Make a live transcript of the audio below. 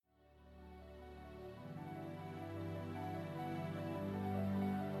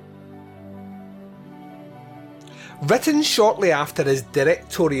Written shortly after his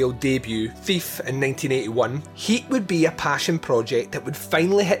directorial debut, Thief, in 1981, Heat would be a passion project that would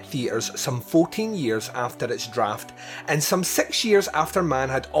finally hit theatres some 14 years after its draft, and some 6 years after Mann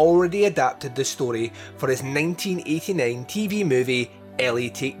had already adapted the story for his 1989 TV movie, LA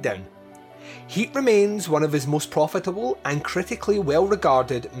Takedown. Heat remains one of his most profitable and critically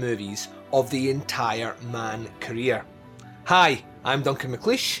well-regarded movies of the entire Mann career. Hi, I'm Duncan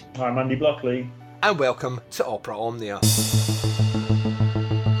McLeish. I'm Andy Blockley. And welcome to Opera Omnia.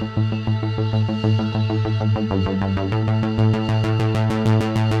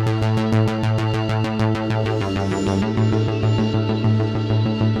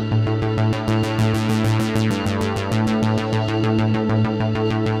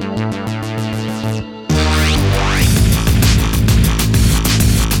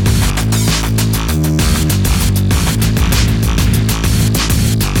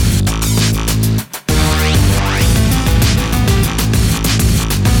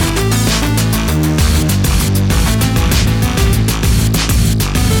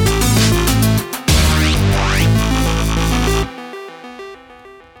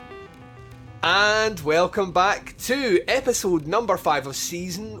 Welcome back to episode number 5 of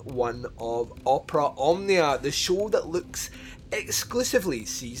season 1 of Opera Omnia, the show that looks exclusively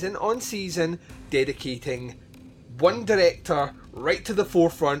season on season, dedicating one director right to the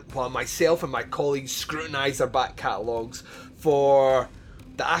forefront while myself and my colleagues scrutinise their back catalogues for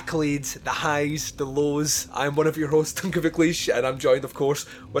the accolades, the highs, the lows. I'm one of your hosts, Duncan McLeish, and I'm joined of course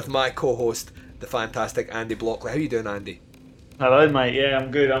with my co-host, the fantastic Andy Blockley. How you doing, Andy? Hello, mate. Yeah, I'm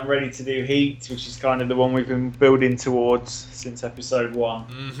good. I'm ready to do Heat, which is kind of the one we've been building towards since episode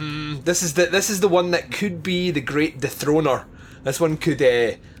 1. This is the one that could be the great dethroner. This one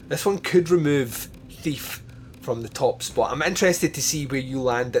could remove Thief from the top spot. I'm interested to see where you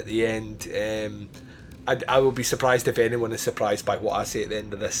land at the end. I will be surprised if anyone is surprised by what I say at the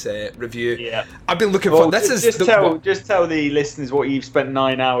end of this review. Yeah, I've been looking for this. Just tell the listeners what you've spent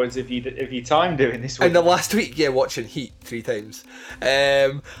 9 hours of your time doing this week. In the last week, watching Heat 3 times.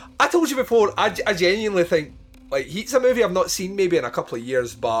 I told you before, I genuinely think like Heat's a movie I've not seen maybe in a couple of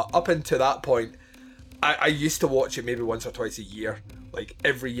years, but up until that point, I used to watch it maybe once or twice a year, like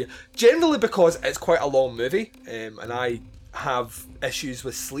every year. Generally because it's quite a long movie, and I have issues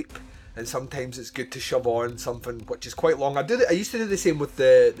with sleep. And sometimes it's good to shove on something which is quite long. I used to do the same with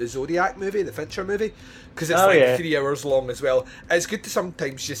the Zodiac movie, the Fincher movie, because it's 3 hours long as well. It's good to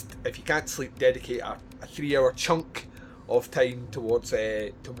sometimes just, if you can't sleep, dedicate a 3 hour chunk of time towards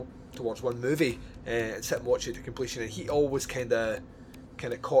one movie and sit and watch it to completion. And he always kind of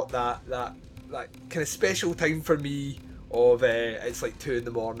caught that kind of special time for me of it's like 2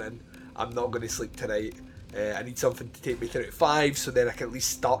 a.m. I'm not going to sleep tonight. I need something to take me through at 5, so then I can at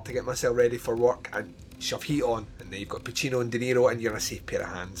least start to get myself ready for work and shove Heat on. And then you've got Pacino and De Niro, and you're in a safe pair of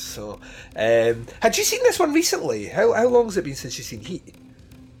hands. So, had you seen this one recently? How long has it been since you've seen Heat?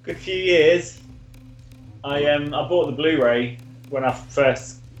 Good few years. I bought the Blu-ray when I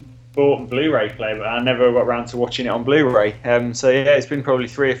first bought the Blu-ray player, but I never got around to watching it on Blu-ray. So yeah, it's been probably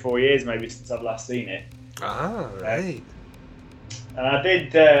 3 or 4 years maybe since I've last seen it. Ah, right. And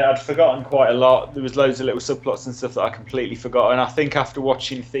I'd forgotten quite a lot. There was loads of little subplots and stuff that I completely forgot. And I think after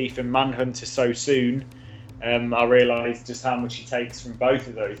watching Thief and Manhunter so soon, I realised just how much he takes from both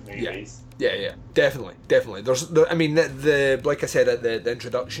of those movies. Yeah, definitely. Like I said at the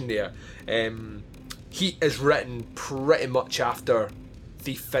introduction there, Heat is written pretty much after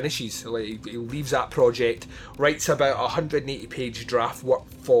Thief finishes. Like, he leaves that project, writes about a 180-page draft work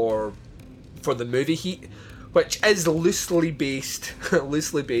for the movie Heat, which is loosely based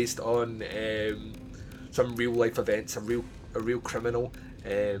on some real life events, a real criminal,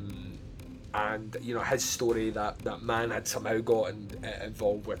 and his story that Mann had somehow gotten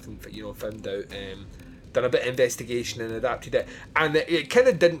involved with, and found out, done a bit of investigation and adapted it, and it kind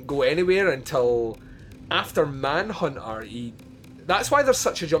of didn't go anywhere until after Manhunter. That's why there's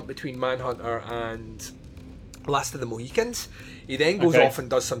such a jump between Manhunter and Last of the Mohicans. He then goes off and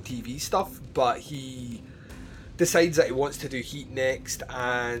does some TV stuff, but he decides that he wants to do Heat next,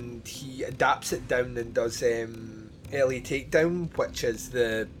 and he adapts it down and does LA Takedown, which is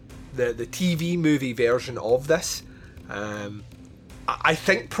the TV movie version of this. I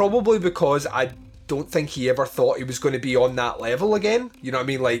think probably because I don't think he ever thought he was going to be on that level again. You know what I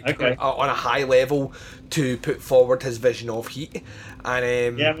mean? Like, on a high level to put forward his vision of Heat.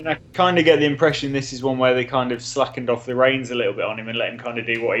 And yeah, I mean, I kind of get the impression this is one where they kind of slackened off the reins a little bit on him and let him kind of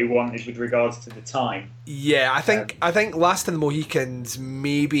do what he wanted with regards to the time. Yeah, I think Last of the Mohicans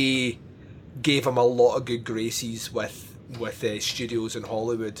maybe gave him a lot of good graces with with studios in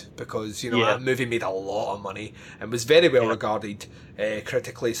Hollywood, because Yeah. that movie made a lot of money and was very well regarded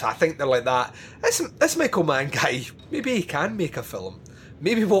critically. So I think they're like that. This Michael Mann guy, maybe he can make a film.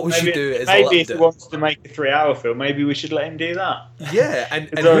 Maybe what we should do is maybe if he wants to make a 3-hour film, maybe we should let him do that. Yeah,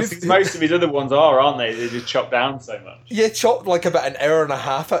 and most of his other ones aren't they? They just chop down so much. Yeah, chopped like about an hour and a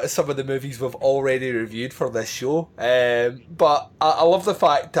half out of some of the movies we've already reviewed for this show. But I love the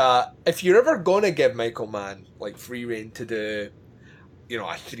fact that if you're ever gonna give Michael Mann like free rein to do, a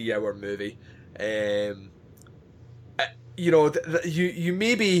 3-hour movie, you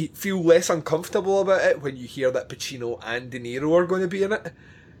maybe feel less uncomfortable about it when you hear that Pacino and De Niro are going to be in it.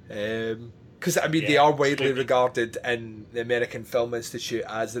 Because, they are widely regarded in the American Film Institute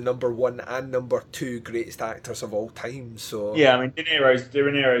as the number 1 and number 2 greatest actors of all time. So yeah, De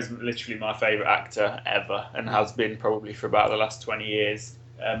Niro's literally my favourite actor ever, and has been probably for about the last 20 years.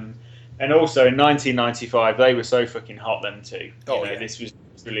 And also in 1995, they were so fucking hot, them two. This was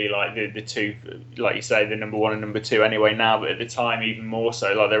really like the two, like you say, the number 1 and number 2 anyway now, but at the time even more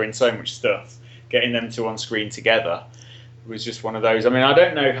so. Like, they're in so much stuff. Getting them two on screen together was just one of those. I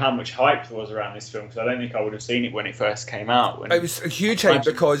don't know how much hype there was around this film, because I don't think I would have seen it when it first came out. It was a huge hype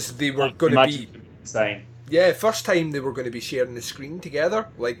because they were going to be insane. Yeah, first time they were going to be sharing the screen together,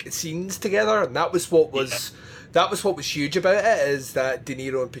 like scenes together, and that was what was huge about it, is that De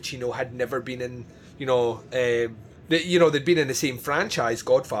Niro and Pacino had never been in, they'd been in the same franchise,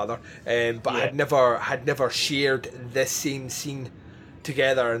 Godfather, but had never shared this same scene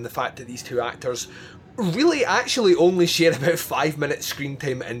together, and the fact that these two actors really actually only share about 5 minutes screen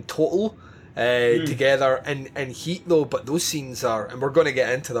time in total together in Heat, though. But those scenes are, and we're going to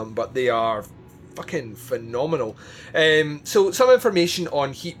get into them, but they are fucking phenomenal. So some information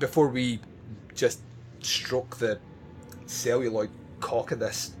on Heat before we just stroke the celluloid cock of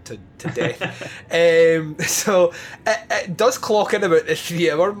this to death. So it does clock in about the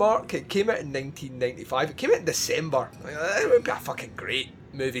 3-hour mark. It came out in 1995. It came out in December. It would be a fucking great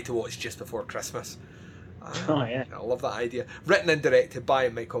movie to watch just before Christmas. Oh yeah, I love that idea. Written and directed by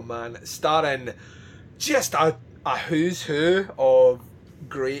Michael Mann, starring just a who's who of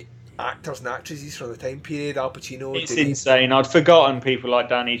great actors and actresses from the time period. Al Pacino. It's insane. I'd forgotten people like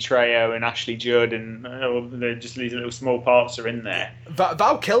Danny Trejo and Ashley Judd, and just these little small parts are in there.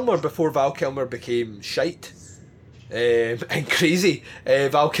 Val Kilmer, before Val Kilmer became shite and crazy.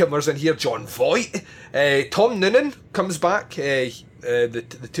 Val Kilmer's in here. John Voight. Tom Noonan comes back. The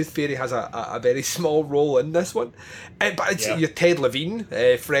Tooth Fairy has a very small role in this one, but it's your Ted Levine,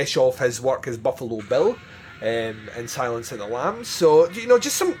 fresh off his work as Buffalo Bill in Silence of the Lambs. So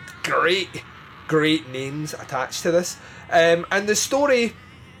just some great names attached to this, and the story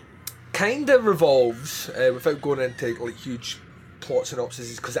kind of revolves, without going into like huge plot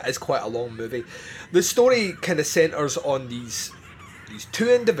synopses, because it is quite a long movie. The story kind of centres on these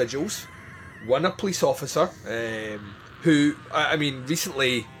two individuals, one a police officer, who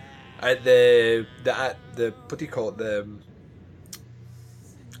recently at the what do you call it, the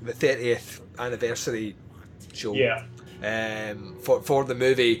 30th anniversary show, for the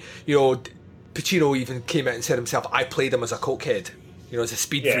movie, Pacino even came out and said himself, I played him as a cokehead, as a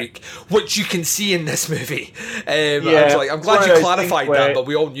speed freak, which you can see in this movie. I was like, I'm glad you clarified that, but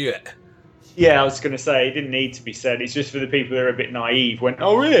we all knew it. Yeah, I was going to say, it didn't need to be said. It's just for the people who are a bit naive. Went,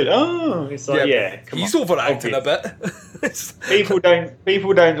 oh really? Oh, it's like, he's overacting a bit.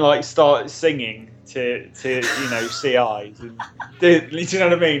 people don't like start singing to see eyes. And, do you know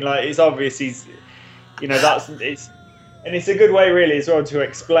what I mean? Like, it's obvious he's, and it's a good way really as well to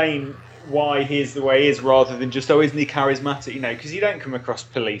explain why he's the way he is, rather than just, isn't he charismatic? Because you don't come across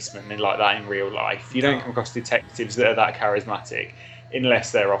policemen like that in real life. You don't come across detectives that are that charismatic,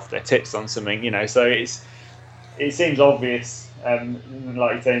 unless they're off their tits on something, so it seems obvious,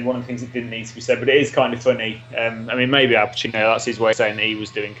 like you're saying, one of the things that didn't need to be said, but it is kind of funny. Maybe Al Pacino, that's his way of saying that he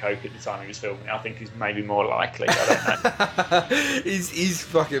was doing coke at the time he was filming. I think is maybe more likely. I don't know. he's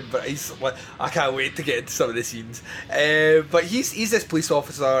fucking, but he's like, I can't wait to get into some of the scenes. But he's this police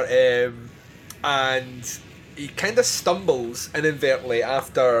officer, and he kind of stumbles inadvertently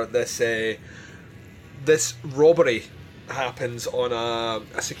after this robbery happens on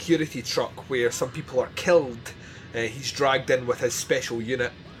a security truck where some people are killed. He's dragged in with his special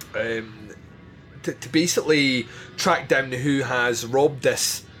unit to basically track down who has robbed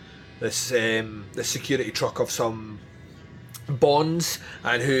this security truck of some bonds,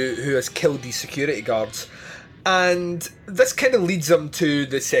 and who has killed these security guards. And this kind of leads them to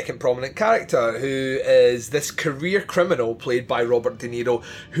the second prominent character, who is this career criminal played by Robert De Niro,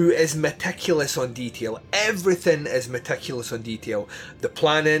 who is meticulous on detail. Everything is meticulous on detail. The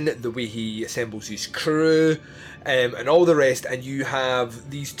planning, the way he assembles his crew, and all the rest. And you have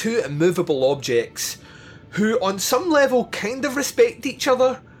these two immovable objects who, on some level, kind of respect each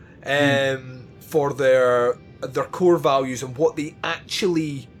other for their core values and what they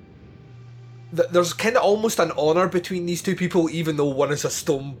actually... There's kind of almost an honour between these two people, even though one is a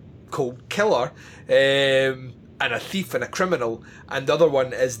stone cold killer and a thief and a criminal, and the other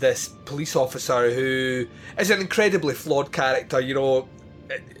one is this police officer who is an incredibly flawed character, you know,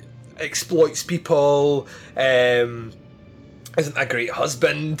 exploits people, isn't a great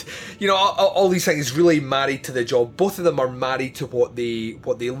husband, you know, all these things. Really married to the job. Both of them are married to what they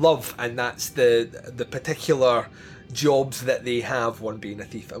love, and that's the particular jobs that they have, one being a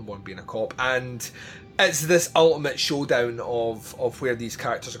thief and one being a cop. And it's this ultimate showdown of where these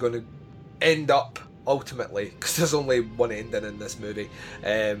characters are going to end up ultimately, because there's only one ending in this movie,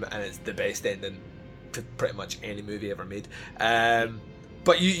 and it's the best ending to pretty much any movie ever made.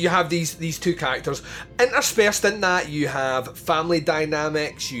 But you have these two characters. Interspersed in that, you have family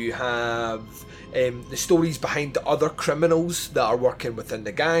dynamics, you have the stories behind the other criminals that are working within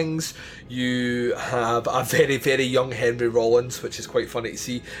the gangs. You have a very, very young Henry Rollins, which is quite funny to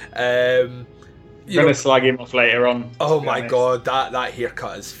see. I'm going to slag him off later on. Oh my god, that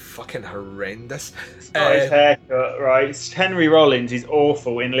haircut is fucking horrendous. It's not his haircut, right? Henry Rollins is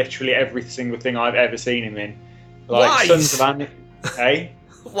awful in literally every single thing I've ever seen him in. Like Sons of Anarchy. Hey?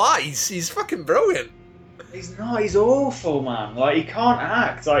 Lies, he's fucking brilliant. He's not. He's awful, man. Like, he can't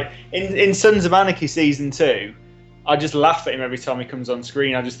act. Like in Sons of Anarchy season 2, I just laugh at him every time he comes on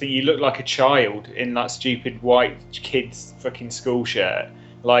screen. I just think you look like a child in that stupid white kid's fucking school shirt.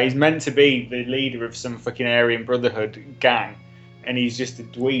 Like, he's meant to be the leader of some fucking Aryan Brotherhood gang, and he's just a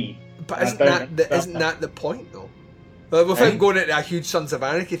dweeb. But isn't that the point, though? Without going into a huge Sons of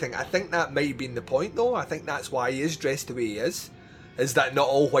Anarchy thing, I think that might have been the point, though. I think that's why he is dressed the way he is that not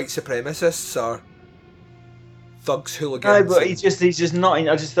all white supremacists are thugs, hooligans. No, but he's just not.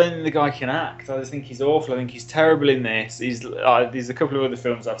 I just don't think the guy can act. I just think he's awful. I think he's terrible in this. There's a couple of other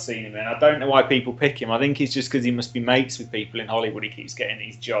films I've seen him in. I don't know why people pick him. I think it's just because he must be mates with people in Hollywood. He keeps getting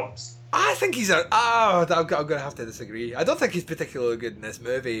these jobs. I think he's I'm going to have to disagree. I don't think he's particularly good in this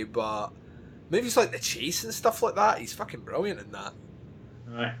movie, but movies like The Chase and stuff like that, he's fucking brilliant in that.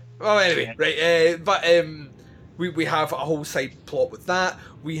 Right. Well, anyway, right. But we have a whole side plot with that.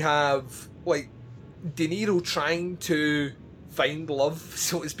 We have like De Niro trying to find love,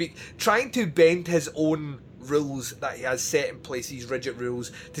 so to speak, trying to bend his own rules that he has set in place, these rigid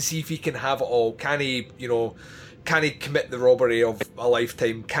rules, to see if he can have it all. Can he commit the robbery of a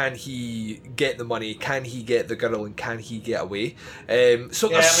lifetime? Can he get the money? Can he get the girl? And can he get away? I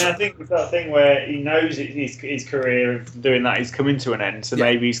think it's that thing where he knows his career of doing that is coming to an end, so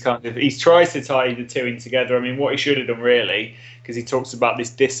maybe he's tries to tie the two in together. I mean, what he should have done really, because he talks about this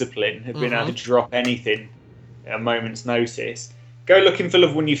discipline of being able to drop anything at a moment's notice. Go looking for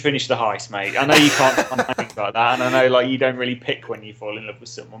love when you finish the heist, mate. I know you can't find anything like that, and I know like you don't really pick when you fall in love with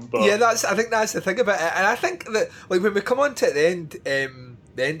someone. But yeah, I think that's the thing about it, and I think that like when we come on to the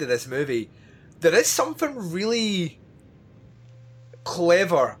end of this movie, there is something really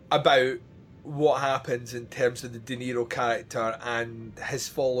clever about what happens in terms of the De Niro character and his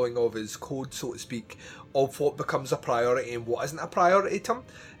following of his code, so to speak, of what becomes a priority and what isn't a priority to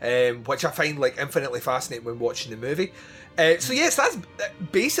him, which I find like infinitely fascinating when watching the movie. So yes,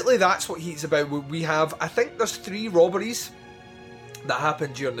 that's what he's about. We have, I think there's 3 robberies that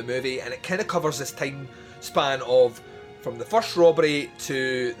happen during the movie, and it kind of covers this time span of from the first robbery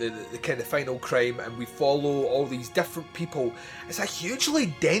to the kind of final crime, and we follow all these different people. It's a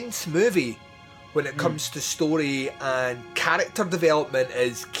hugely dense movie when it comes to story, and character development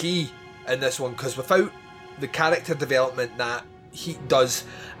is key in this one, because without the character development that he does,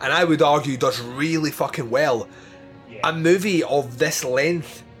 and I would argue does really fucking well, a movie of this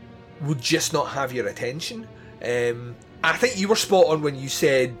length would just not have your attention. I think you were spot on when you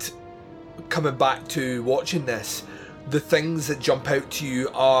said, coming back to watching this, the things that jump out to you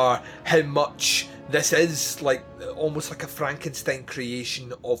are how much this is like almost like a Frankenstein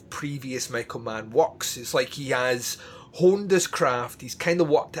creation of previous Michael Mann works. It's like he has honed his craft, he's kind of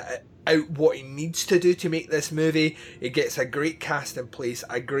worked out what he needs to do to make this movie. He gets a great cast in place,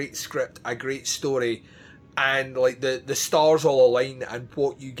 a great script, a great story, and like the stars all align, and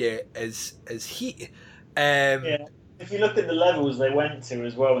what you get is heat. If you look at the levels they went to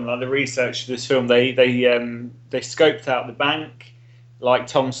as well, and like the research for this film, they scoped out the bank, like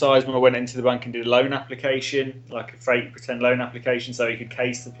Tom Sizemore went into the bank and did a loan application, like a fake pretend loan application, so he could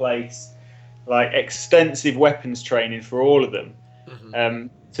case the place. Like extensive weapons training for all of them,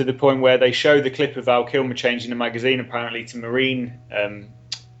 to the point where they show the clip of Val Kilmer changing the magazine apparently to Marine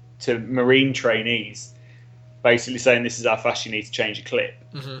trainees, basically saying this is how fast you need to change a clip.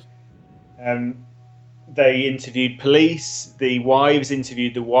 They interviewed police. The wives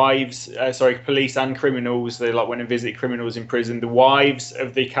interviewed the wives. Police and criminals. They went and visited criminals in prison. The wives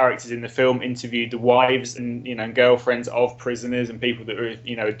of the characters in the film interviewed the wives and girlfriends of prisoners and people that were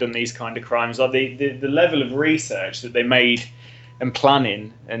had done these kind of crimes. Like the level of research that they made and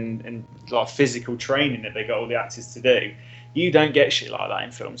planning and like physical training that they got all the actors to do. You don't get shit like that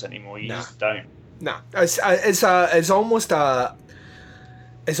in films anymore. You just don't. No, it's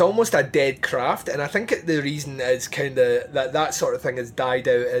almost a dead craft, and I think the reason is kind of that sort of thing has died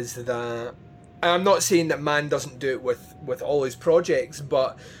out is that, and I'm not saying that Mann doesn't do it with all his projects,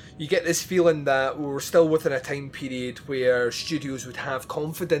 but you get this feeling that we're still within a time period where studios would have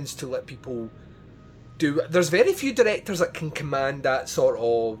confidence to let people do. There's very few directors that can command that sort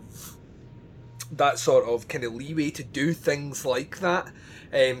of kind of leeway to do things like that.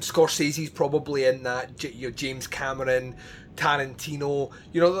 Scorsese's probably in that. James Cameron, Tarantino,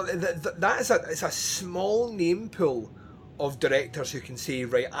 it's a small name pool of directors who can say,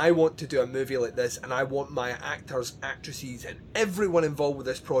 right, I want to do a movie like this, and I want my actors, actresses, and everyone involved with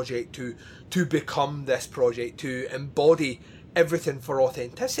this project to become this project, to embody everything for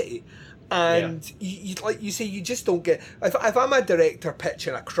authenticity. And you like you say, you just don't get. If I'm a director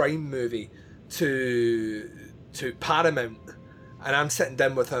pitching a crime movie to Paramount, and I'm sitting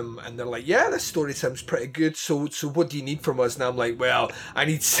down with him, and they're like, yeah, this story sounds pretty good, so what do you need from us? And I'm like, well, I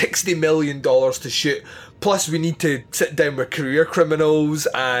need $60 million to shoot, plus we need to sit down with career criminals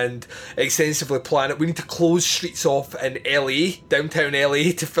and extensively plan it. We need to close streets off in LA, downtown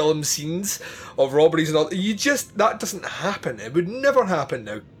LA, to film scenes of robberies and all. That doesn't happen. It would never happen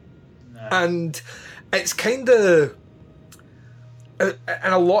now. No. And it's kind of, in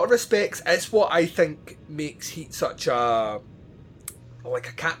a lot of respects, it's what I think makes Heat such a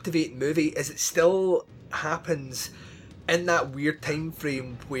captivating movie, is it still happens in that weird time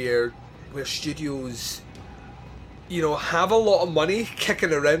frame where studios have a lot of money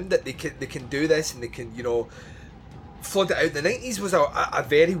kicking around that they can do this, and they can flood it out. The 90s was a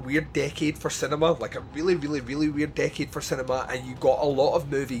very weird decade for cinema, like a really, really, really weird decade for cinema, and you got a lot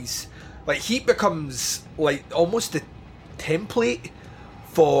of movies. Like Heat becomes like almost the template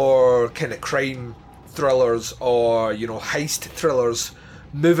for kind of crime thrillers or heist thrillers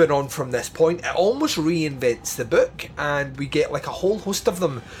moving on from this point. It almost reinvents the book, and we get like a whole host of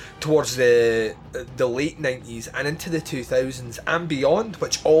them towards the late 90s and into the 2000s and beyond,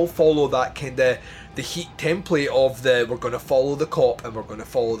 which all follow that kind of the Heat template of we're going to follow the cop, and we're going to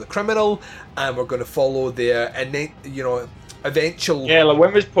follow the criminal, and we're going to follow the eventual. Yeah, like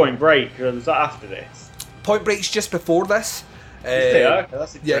when was Point Break? Was that after this? Point Break's just before this.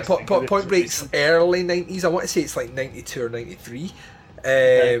 That's Point Break's early 90s. I want to say it's like 92 or 93.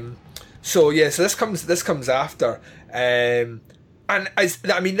 So this comes after. And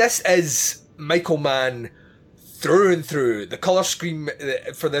this is Michael Mann through and through. The colour scheme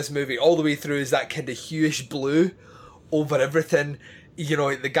for this movie all the way through is that kind of hueish blue over everything.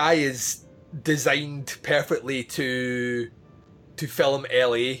 The guy is designed perfectly to film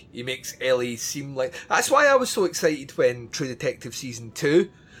LA. He makes LA seem like... That's why I was so excited when True Detective Season 2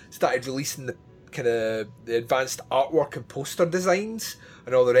 started releasing the kind of the advanced artwork and poster designs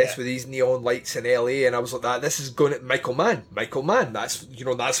and all the rest with these neon lights in LA, and I was like, this is going to Michael Mann. That's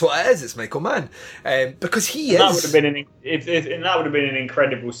that's what it is. It's Michael Mann, because he is. That would have been that would have been an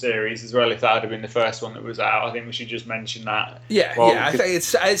incredible series as well if that had been the first one that was out. I think we should just mention that. I think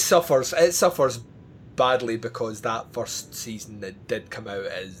it suffers badly because that first season that did come out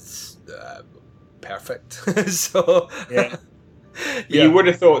is perfect. So you would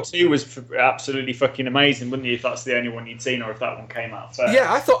have thought 2 was absolutely fucking amazing, wouldn't you, if that's the only one you'd seen, or if that one came out first? Yeah,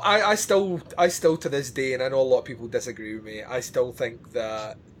 I thought I still to this day, and I know a lot of people disagree with me, I still think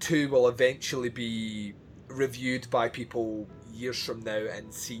that 2 will eventually be reviewed by people years from now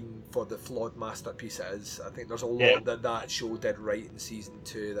and seen for the flawed masterpiece it is. I think there's a lot that show did right in season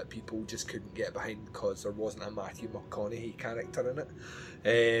 2 that people just couldn't get behind because there wasn't a Matthew McConaughey character in it.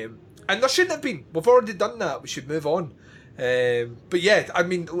 And there shouldn't have been. We've already done that. We should move on. But yeah, I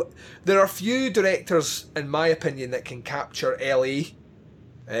mean, there are few directors, in my opinion, that can capture LA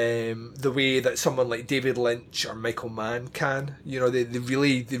the way that someone like David Lynch or Michael Mann can. They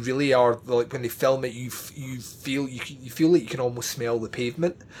really are, like when they film it, you feel like you can almost smell the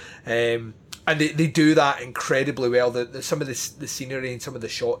pavement. And and they do that incredibly well. Some of the scenery and some of the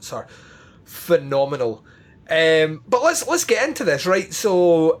shots are phenomenal. But let's get into this, right?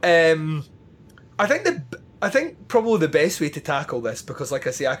 So I think probably the best way to tackle this, because like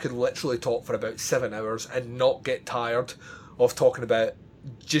I say, I could literally talk for about 7 hours and not get tired of talking about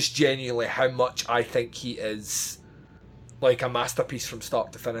just genuinely how much I think he is like a masterpiece from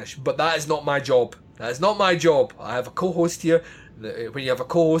start to finish. But that is not my job. That is not my job. I have a co-host here. When you have a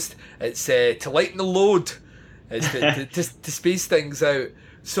co-host, it's to lighten the load. It's to space things out.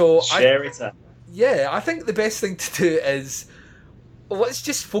 So share it up. Yeah, I think the best thing to do is let's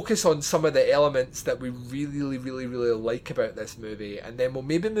just focus on some of the elements that we really, really, really like about this movie, and then we'll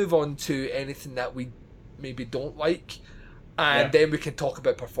maybe move on to anything that we maybe don't like, and then we can talk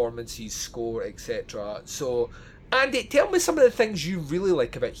about performances, score, etc. So, Andy, tell me some of the things you really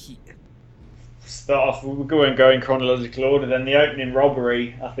like about Heat. Start off, we'll go and go in chronological order. Then the opening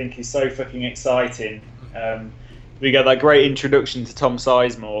robbery, I think, is so fucking exciting. We get that great introduction to Tom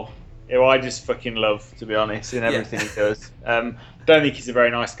Sizemore, who I just fucking love, to be honest, in everything he does. Don't think he's a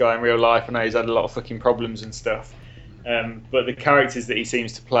very nice guy in real life. I know he's had a lot of fucking problems and stuff. But the characters that he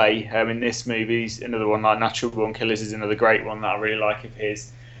seems to play in this movie, he's another one, like Natural Born Killers is another great one that I really like of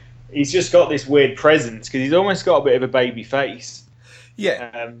his. He's just got this weird presence, because he's almost got a bit of a baby face.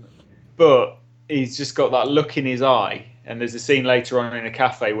 Yeah. But he's just got that look in his eye. And there's a scene later on in a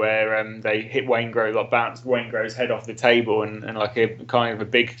cafe where they hit Waingro, like bounce Waingro's head off the table, and like a kind of a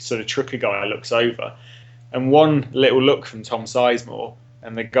big sort of trucker guy looks over. And one little look from Tom Sizemore,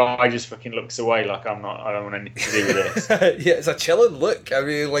 and the guy just fucking looks away like I don't want anything to do with this. Yeah, it's a chilling look. I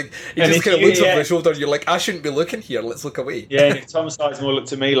mean, like, he just kind of looks over his shoulder and you're like, I shouldn't be looking here, let's look away. Yeah, and if Tom Sizemore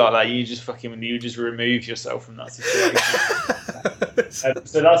looked at me like that, you just remove yourself from that situation. So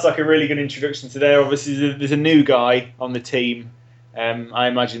that's like a really good introduction to there. Obviously, there's a new guy on the team. I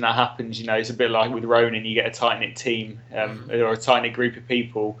imagine that happens, it's a bit like with Ronin, you get a tight-knit team, or a tight-knit group of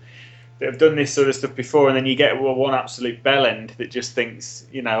people that have done this sort of stuff before, and then you get one absolute bellend that just thinks,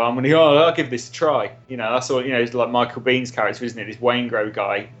 I'll give this a try. That's all. It's like Michael Bean's character, isn't it? This Waingro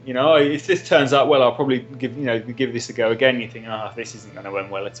guy. If this turns out well, I'll probably give this a go again. You think, this isn't going to end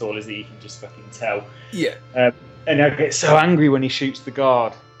well at all, is it? You can just fucking tell. Yeah. And I get so angry when he shoots the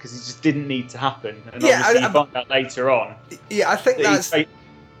guard, because it just didn't need to happen. And obviously you find out later on. Yeah, I think that's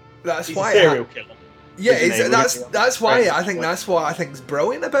he's why a serial killer. Yeah, that's why I think that's what I think is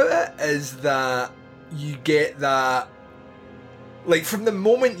brilliant about it, is that you get that, like, from the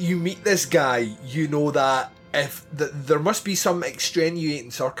moment you meet this guy, you know that there must be some extenuating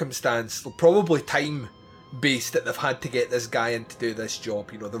circumstance, probably time based, that they've had to get this guy in to do this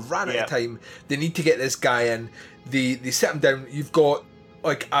job. They've ran out of time. They need to get this guy in. They sit him down. You've got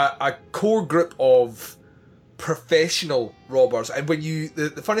like a core group of professional robbers, and when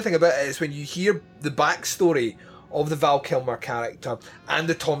the funny thing about it is when you hear the backstory of the Val Kilmer character and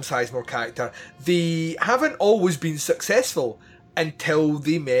the Tom Sizemore character, they haven't always been successful until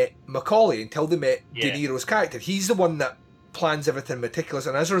they met Macaulay, until they met De Niro's character. He's the one that plans everything meticulous,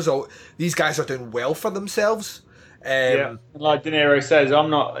 and as a result, these guys are doing well for themselves. Like De Niro says,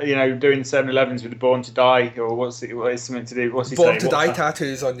 I'm not, doing 7-Elevens with the Born to Die, or what is something to do? What's he Born saying? to Die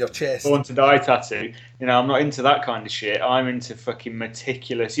tattoos on your chest. Born to Die tattoo. I'm not into that kind of shit. I'm into fucking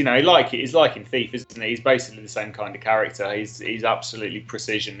meticulous. He's like in Thief, isn't he? He's basically the same kind of character. He's absolutely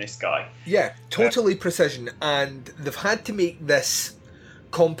precision. This guy. Yeah, totally precision, and they've had to make this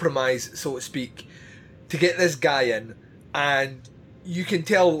compromise, so to speak, to get this guy in, and you can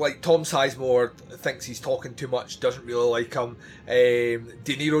tell, like, Tom Sizemore thinks he's talking too much, doesn't really like him. De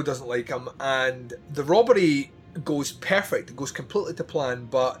Niro doesn't like him, and the robbery goes perfect. It goes completely to plan,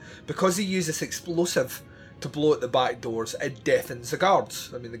 but because he used this explosive to blow at the back doors, it deafens the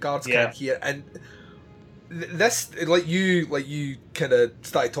guards. I mean, the guards can't hear, and this, like you kind of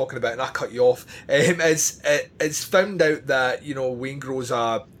started talking about, and I cut you off. It's found out that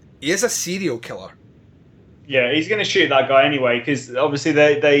Waingro's he is a serial killer. Yeah, he's going to shoot that guy anyway, because obviously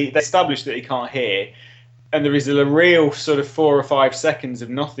they established that he can't hear, and there is a real sort of 4 or 5 seconds of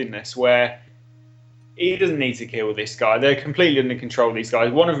nothingness where he doesn't need to kill this guy. They're completely under control, these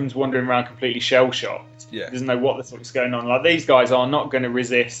guys. One of them's wandering around completely shell-shocked. Yeah. Doesn't know what the fuck's going on. Like, these guys are not going to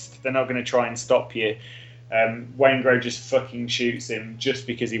resist. They're not going to try and stop you. Waingro just fucking shoots him just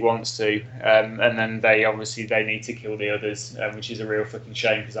because he wants to. And then they need to kill the others, which is a real fucking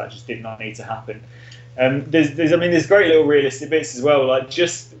shame, because that just did not need to happen. There's great little realistic bits as well. Like,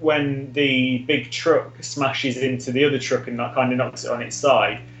 just when the big truck smashes into the other truck and that kind of knocks it on its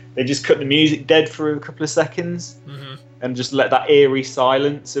side, they just cut the music dead for a couple of seconds, and just let that eerie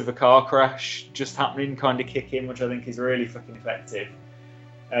silence of a car crash just happening kind of kick in, which I think is really fucking effective.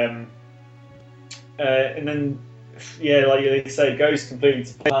 And then, yeah, like they say, it goes completely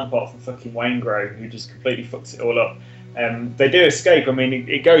to plan apart from fucking Waingro, who just completely fucks it all up. They do escape. I mean,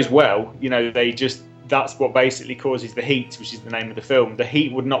 it goes well. You know, that's what basically causes the heat, which is the name of the film. The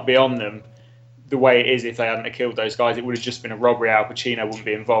heat would not be on them the way it is if they hadn't have killed those guys. It would have just been a robbery. Al Pacino wouldn't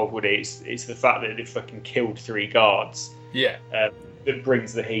be involved, would it? It's the fact that they fucking killed 3 guards. Yeah. That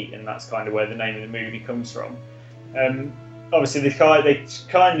brings the heat, and that's kind of where the name of the movie comes from. Obviously, they're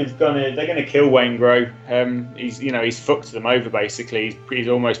gonna kill Waingro. He's fucked them over basically. He's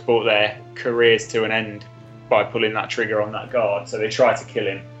almost brought their careers to an end by pulling that trigger on that guard. So they try to kill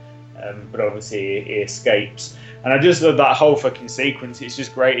him, but obviously he escapes. And I just love that whole fucking sequence. It's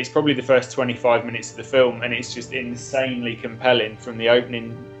just great. It's probably the first 25 minutes of the film, and it's just insanely compelling from the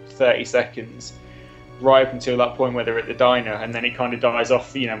opening 30 seconds right up until that point where they're at the diner, and then it kind of dies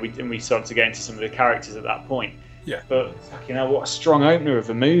off. You know, we start to get into some of the characters at that point. Yeah. But fucking hell, what a strong opener of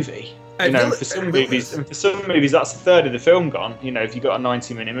a movie. For some movies, that's a third of the film gone. You know, if you got a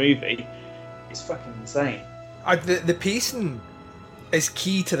 90-minute movie, it's fucking insane. The pacing is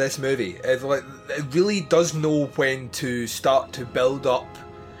key to this movie. It really does know when to start to build up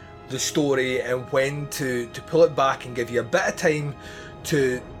the story and when to pull it back and give you a bit of time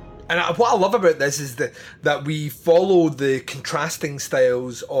to. And what I love about this is that we follow the contrasting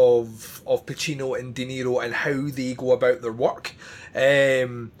styles of Pacino and De Niro and how they go about their work.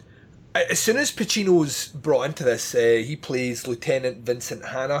 As soon as Pacino's brought into this, he plays Lieutenant Vincent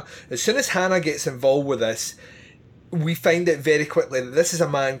Hanna. As soon as Hanna gets involved with this, we find out very quickly that this is a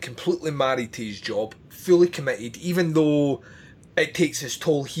man completely married to his job, fully committed, even though it takes his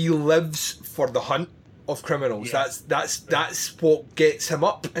toll. He lives for the hunt of criminals. Yeah. That's what gets him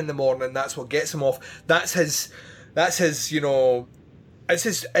up in the morning. That's what gets him off. That's his it's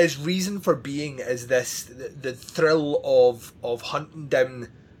his reason for being is this the thrill of hunting down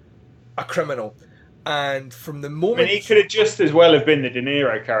a criminal. And from the moment, he could have just as well have been the De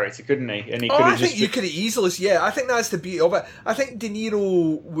Niro character, couldn't he? And he could have think you could have easily, yeah. I think that's the beauty of it. I think De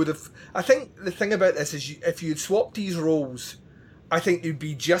Niro would have. I think the thing about this is, if you'd swapped these roles, I think they'd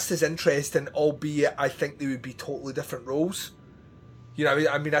be just as interesting. Albeit, I think they would be totally different roles. You know,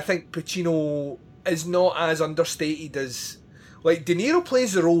 I mean, I think Pacino is not as understated as De Niro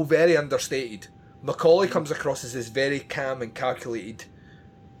plays the role very understated. Macaulay comes across as this very calm and calculated,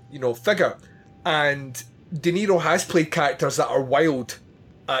 figure. And De Niro has played characters that are wild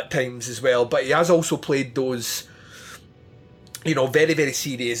at times as well, but he has also played those, very, very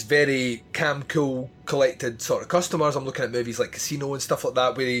serious, very calm, cool, collected sort of customers. I'm looking at movies like Casino and stuff like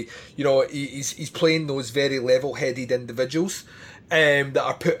that, where he's playing those very level-headed individuals that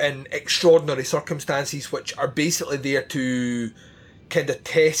are put in extraordinary circumstances, which are basically there to kind of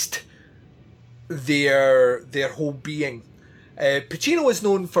test their whole being. Pacino is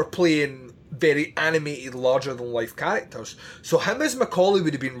known for playing very animated, larger-than-life characters. So him as Macaulay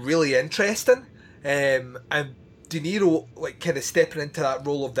would have been really interesting. And De Niro, kind of stepping into that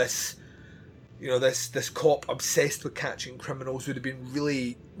role of this, this cop obsessed with catching criminals would have been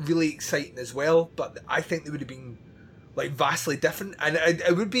really, really exciting as well. But I think they would have been, vastly different. And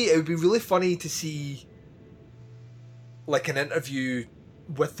it would be really funny to see, an interview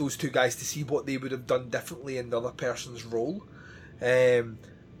with those two guys to see what they would have done differently in the other person's role. And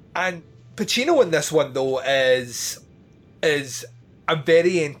Pacino in this one, though, is a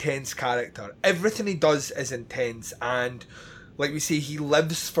very intense character. Everything he does is intense, and like we say, he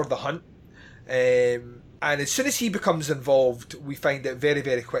lives for the hunt. And as soon as he becomes involved, we find out very,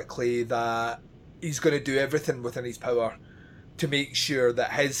 very quickly that he's going to do everything within his power to make sure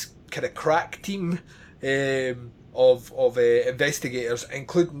that his kind of crack team of investigators,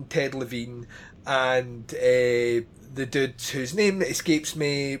 including Ted Levine and the dude whose name escapes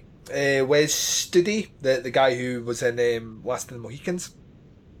me, Wes Studi, the guy who was in Last of the Mohicans.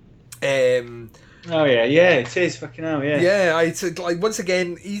 Oh yeah, it is fucking hell, yeah. Yeah, once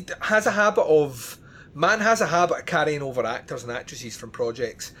again, he has a habit of carrying over actors and actresses from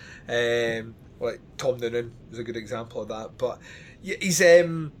projects. Like Tom Noonan was a good example of that. But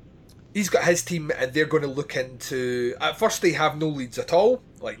he's got his team, and they're going to look into. At first, they have no leads at all,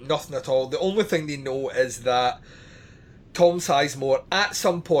 nothing at all. The only thing they know is that Tom Sizemore at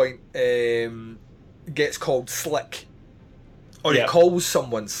some point gets called Slick. Or he calls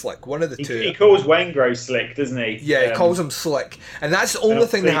someone Slick, one of the two. He calls Waingro Slick, doesn't he? Yeah, he calls him Slick. And that's the only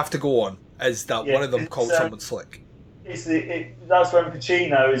thing they have to go on, is that one of them calls someone Slick. That's when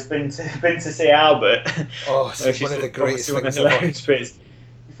Pacino has been to see Albert. Oh, it's one of the greatest things ever. You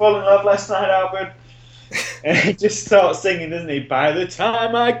fall in love last night, Albert? And he just starts singing, doesn't he? By the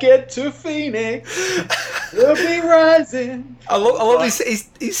time I get to Phoenix, we'll be rising. I love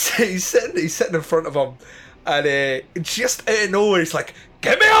he's sitting in front of him, and just out of nowhere he's like,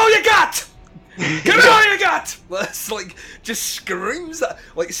 "Give me all you got! Give me all you got!" It's like just screams at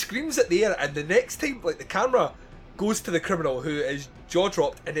the air, and the next time like the camera goes to the criminal who is jaw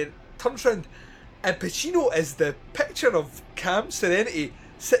dropped, and then turns around, and Pacino is the picture of calm serenity,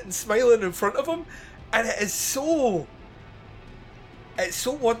 sitting smiling in front of him, and it's so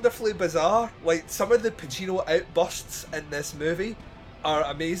wonderfully bizarre. Like, some of the Pacino outbursts in this movie are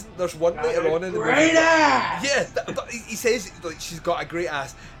amazing. There's one later on in the movie. Great ass! Yeah, but he says like she's got a great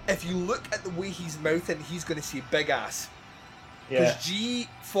ass. If you look at the way he's mouthing, he's going to say big ass. Because G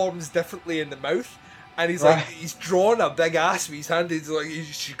forms differently in the mouth, and he's like he's drawn a big ass with his hand. He's like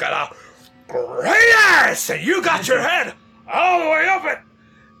she's got a great ass, and you got your head all the way up it.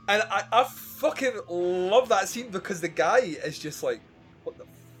 And I fucking love that scene because the guy is just like, what the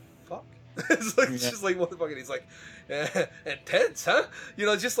fuck? It's like, it's just like, what the fuck? And he's like, intense, huh? You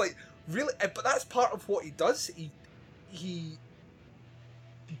know, just like, really. But that's part of what he does. He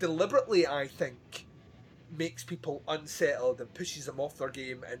deliberately, I think, makes people unsettled and pushes them off their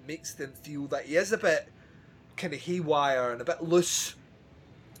game and makes them feel that he is a bit kind of haywire and a bit loose.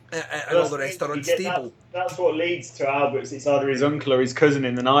 And all the rest are unstable. That's what leads to Albert's. It's either his uncle or his cousin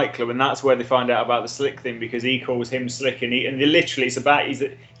in the nightclub, and that's where they find out about the Slick thing, because he calls him Slick, and literally it's about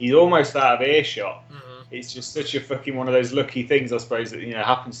he's almost out of earshot. Mm-hmm. It's just such a fucking one of those lucky things, I suppose, that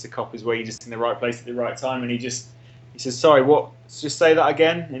happens to coppers where you're just in the right place at the right time, and he says, "Sorry, what? Just say that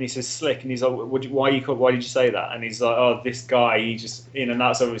again." And he says, "Slick," and he's like, "Why did you say that?" And he's like, "Oh, this guy, he just," and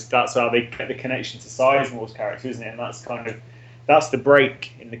that's how they get the connection to Sizemore's character, isn't it? And that's the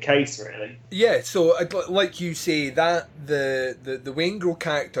break in the case, really. Yeah, so like you say, that the Waingro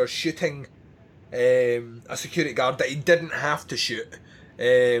character shooting a security guard that he didn't have to shoot,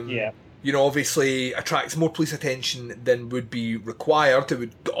 obviously attracts more police attention than would be required. It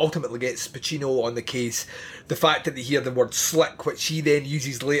would ultimately get Pacino on the case. The fact that they hear the word Slick, which he then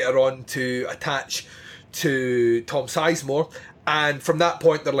uses later on to attach to Tom Sizemore. And from that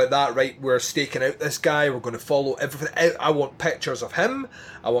point, they're like that, right, we're staking out this guy, we're going to follow everything out. I want pictures of him,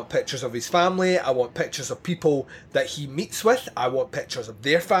 I want pictures of his family, I want pictures of people that he meets with, I want pictures of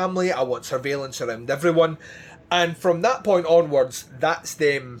their family, I want surveillance around everyone. And from that point onwards, that's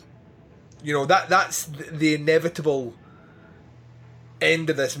them, that's the inevitable end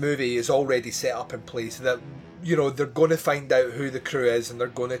of this movie is already set up in place. That, they're going to find out who the crew is and they're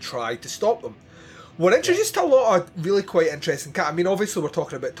going to try to stop them. We're introduced to a lot of really quite interesting I mean, obviously we're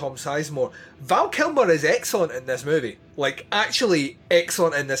talking about Tom Sizemore. Val Kilmer is excellent in this movie. Like, actually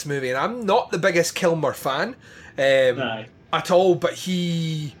excellent in this movie. And I'm not the biggest Kilmer fan at all, but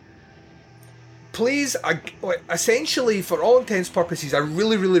he plays, essentially, for all intents and purposes, a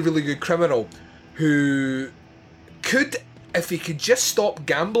really, really, really good criminal who could, if he could just stop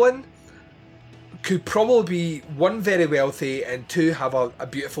gambling, could probably be, one, very wealthy, and two, have a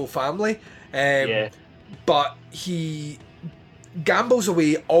beautiful family. But he gambles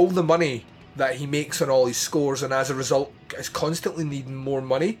away all the money that he makes on all his scores, and as a result is constantly needing more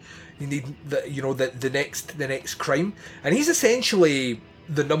money. You need the next crime, and he's essentially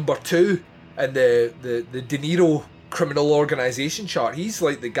the number 2 in the De Niro criminal organisation chart. He's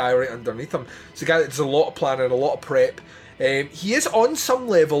like the guy right underneath him. It's a guy that does a lot of planning, a lot of prep. He is on some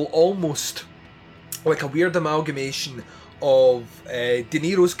level almost like a weird amalgamation of De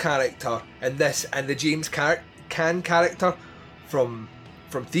Niro's character in this and the James Caan character from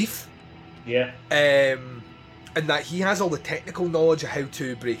Thief. Yeah. And that he has all the technical knowledge of how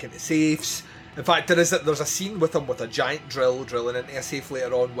to break into safes. In fact, there's a scene with him with a giant drill drilling into a safe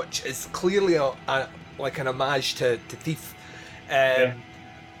later on, which is clearly like an homage to Thief.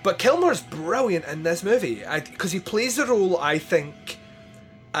 But Kilmer's brilliant in this movie because he plays the role, I think,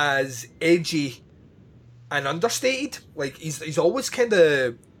 as edgy and understated. Like, he's always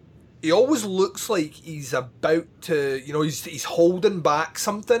he always looks like he's about to, he's holding back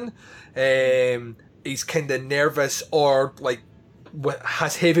something. He's kind of nervous or like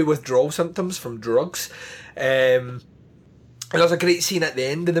has heavy withdrawal symptoms from drugs. And there's a great scene at the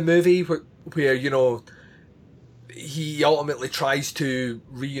end of the movie where he ultimately tries to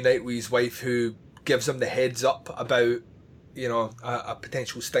reunite with his wife, who gives him the heads up about a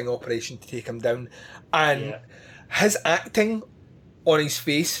potential sting operation to take him down, and his acting on his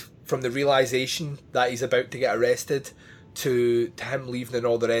face from the realisation that he's about to get arrested to him leaving and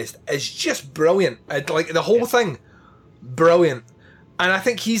all the rest is just brilliant. Like, the whole thing, brilliant. And I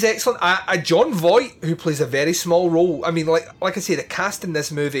think he's excellent. John Voight, who plays a very small role. I mean, like I say, the cast in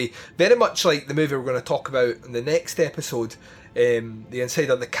this movie, very much like the movie we're going to talk about in the next episode, The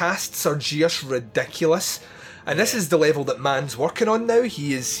Insider, the casts are just ridiculous. And this is the level that Mann's working on now.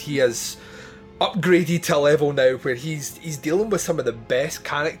 He has upgraded to a level now where he's dealing with some of the best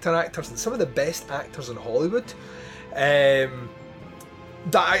character actors and some of the best actors in Hollywood. I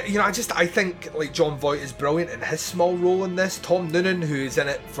think like John Voight is brilliant in his small role in this. Tom Noonan, who's in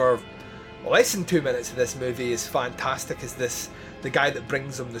it for less than 2 minutes of this movie, is fantastic as the guy that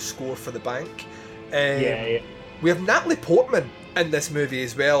brings him the score for the bank. We have Natalie Portman in this movie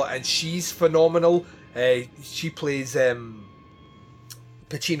as well, and she's phenomenal. She plays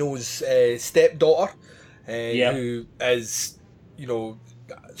Pacino's stepdaughter, who is,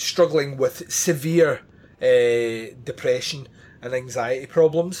 struggling with severe depression and anxiety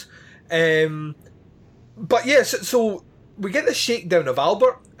problems. But yeah, so we get the shakedown of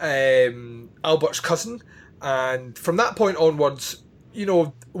Albert, Albert's cousin, and from that point onwards,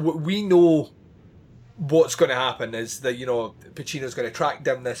 we know what's going to happen is that, Pacino's going to track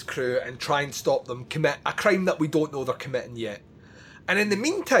down this crew and try and stop them commit a crime that we don't know they're committing yet. And in the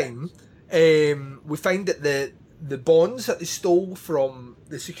meantime, we find that the bonds that they stole from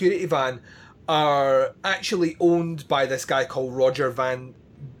the security van are actually owned by this guy called Roger Van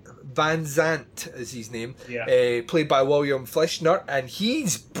Zant, is his name, played by William Fleischner, and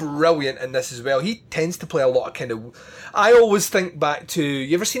he's brilliant in this as well. He tends to play a lot of I always think back to,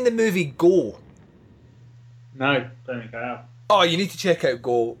 you ever seen the movie Go? No, don't think I have. Oh, you need to check out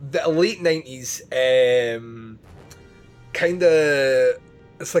Go. The late 90s, kind of,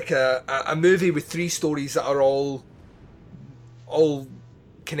 it's like a movie with 3 stories that are all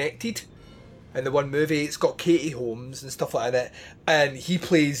connected. In the one movie, it's got Katie Holmes and stuff like that, and he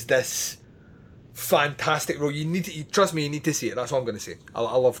plays this fantastic role. Trust me, you need to see it. That's what I'm going to say. I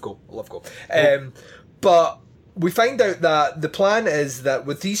love Go. But we find out that the plan is that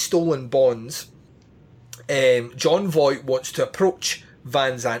with these stolen bonds, John Voight wants to approach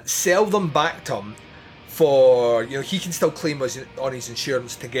Van Zandt, sell them back to him for, he can still claim on his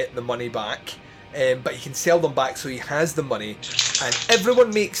insurance to get the money back, but he can sell them back so he has the money, and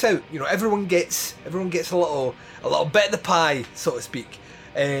everyone makes out. Everyone gets a little bit of the pie, so to speak.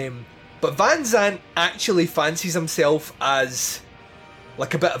 But Van Zandt actually fancies himself as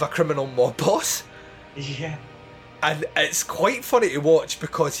like a bit of a criminal mob boss. Yeah. And it's quite funny to watch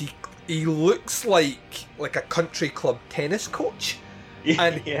because he looks like a country club tennis coach.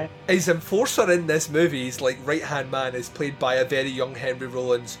 And his enforcer in this movie, his right hand man, is played by a very young Henry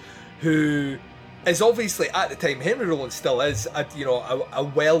Rollins, who is obviously, at the time, Henry Rollins still is a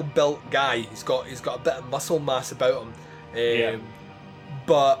well built guy. He's got a bit of muscle mass about him,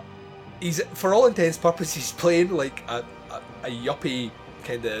 but he's, for all intents and purposes, he's playing like a yuppie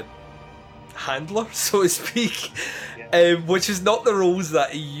kind of handler, so to speak, which is not the roles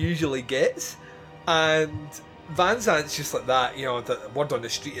that he usually gets. And Van Zandt's just like that. The word on the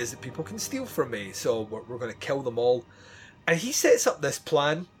street is that people can steal from me, so we're going to kill them all. And he sets up this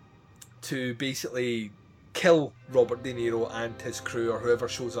plan to basically kill Robert De Niro and his crew, or whoever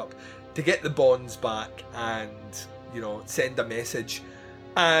shows up, to get the bonds back and, send a message.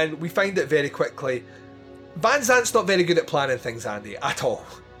 And we find out very quickly, Van Zandt's not very good at planning things, Andy, at all.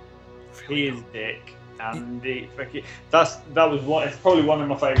 He is dick. And it's probably one of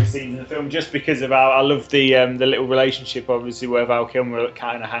my favourite scenes in the film, just because of how I love the little relationship, obviously, where Val Kilmer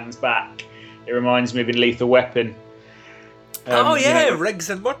kind of hangs back. It reminds me of in Lethal Weapon. Riggs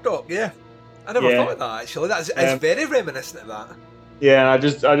and Murdoch. Yeah, I never thought of that actually. It's very reminiscent of that. Yeah, and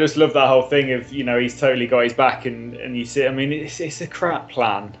I just love that whole thing of he's totally got his back, and you see. I mean, it's a crap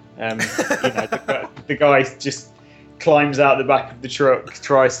plan. The guy just climbs out the back of the truck,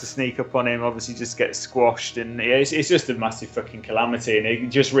 tries to sneak up on him, obviously just gets squashed, and it's just a massive fucking calamity, and it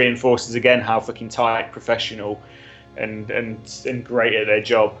just reinforces again how fucking tight, professional, and great at their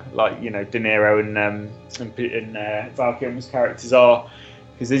job, like De Niro and Val Kilmer's characters are,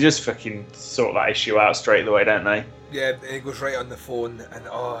 because they just fucking sort that issue out straight away, don't they? Yeah, and he goes right on the phone, and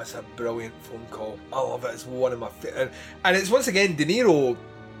it's a brilliant phone call. I love it. It's one of my favorite, and it's once again De Niro,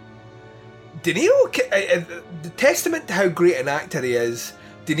 the testament to how great an actor he is.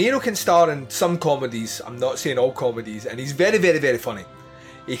 De Niro can star in some comedies, I'm not saying all comedies, and he's very, very, very funny.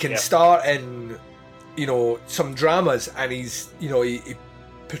 He can star in, some dramas, and he's, he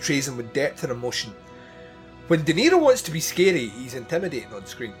portrays them with depth and emotion. When De Niro wants to be scary, he's intimidating on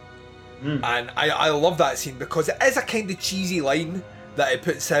screen. And I love that scene because it is a kind of cheesy line that it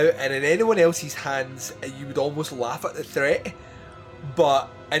puts out, and in anyone else's hands, you would almost laugh at the threat. But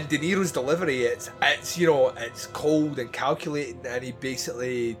in De Niro's delivery, it's you know, it's cold and calculated, and he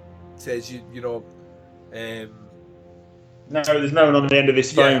basically says no, there's no one on the end of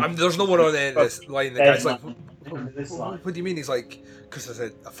this phone. Yeah, there's no one on the end of this line. The guy's like, what do you mean? He's like, because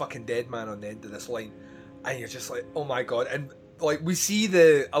there's a fucking dead man on the end of this line, and you're just like, oh my god. And like, we see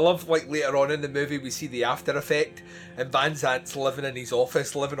I love, like, later on in the movie, we see the after effect, and Van Zant's living in his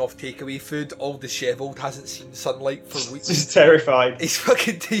office, living off takeaway food, all dishevelled, hasn't seen sunlight for weeks. Just terrified. He's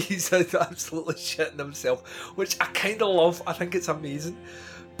absolutely shitting himself, which I kind of love. I think it's amazing.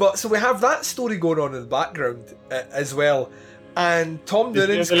 But so we have that story going on in the background as well. And Tom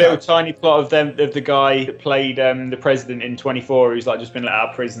Noonan's there's a little tiny plot of the guy that played the president in 24, who's like just been let out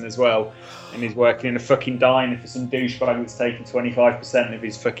of prison as well, and he's working in a fucking diner for some douchebag that's taking 25% of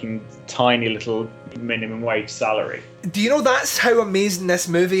his fucking tiny little minimum wage salary. Do you know that's how amazing this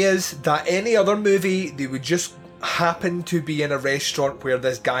movie is? That any other movie, they would just happen to be in a restaurant where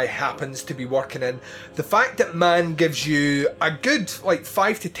this guy happens to be working in. The fact that Man gives you a good, like,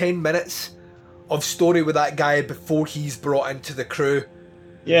 5 to 10 minutes of story with that guy before he's brought into the crew.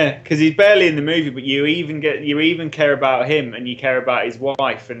 Yeah, because he's barely in the movie, but you even care about him, and you care about his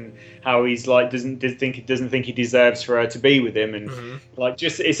wife and how he's like doesn't think he deserves for her to be with him, and like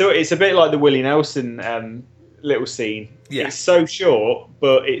just it's a bit like the Willie Nelson little scene. Yeah, it's so short,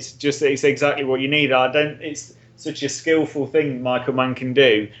 but it's exactly what you need. It's such a skillful thing Michael Mann can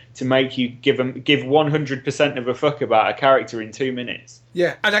do to make you give 100% of a fuck about a character in 2 minutes.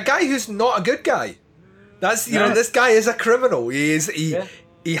 Yeah, and a guy who's not a good guy. That's know, this guy is a criminal.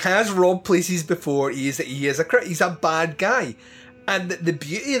 He has robbed places before. He's a bad guy. And the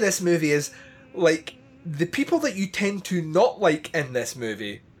beauty of this movie is, like, the people that you tend to not like in this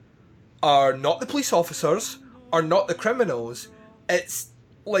movie are not the police officers, are not the criminals. It's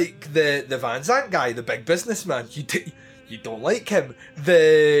like the Van Zandt guy, the big businessman. You don't like him.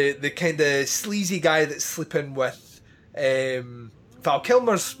 The kind of sleazy guy that's sleeping with Val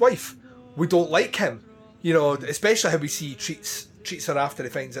Kilmer's wife. We don't like him. You know, especially how we see he treats her after he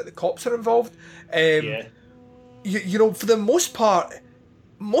finds out the cops are involved. You know, for the most part,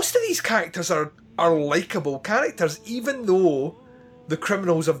 most of these characters are likeable characters, even though the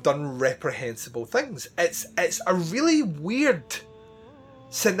criminals have done reprehensible things. It's a really weird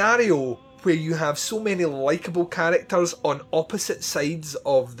scenario where you have so many likeable characters on opposite sides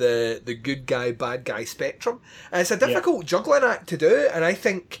of the good guy, bad guy spectrum. And it's a difficult juggling act to do, and I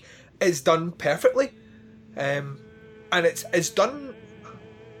think it's done perfectly. And it's done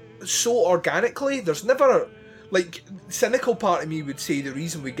so organically. There's never, like, cynical part of me would say the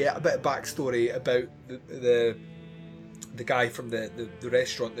reason we get a bit of backstory about the guy from the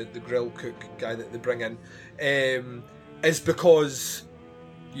restaurant, the grill cook guy that they bring in, is because,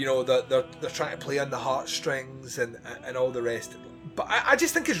 you know, they're trying to play on the heartstrings and all the rest. But I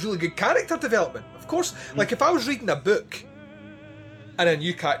just think it's really good character development. Of course, like, if I was reading a book and a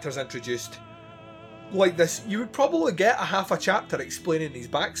new character's introduced like this, you would probably get a half a chapter explaining his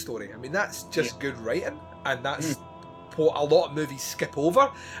backstory. I mean, that's just good writing, and that's what a lot of movies skip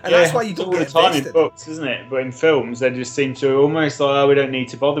over, and that's why you don't get all the time invested. in books, isn't it? But in films, they just seem to almost like, oh, we don't need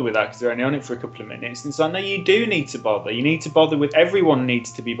to bother with that because they're only on it for a couple of minutes. And it's like, no, you do need to bother. You need to bother with everyone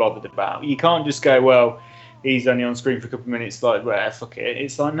needs to be bothered about. You can't just go, well, he's only on screen for a couple of minutes, like, well, fuck it.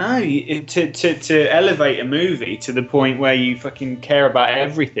 It's like, no, to elevate a movie to the point where you fucking care about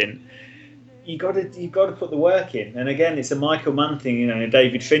everything, you got to put the work in. And again, it's a Michael Mann thing, you know, and a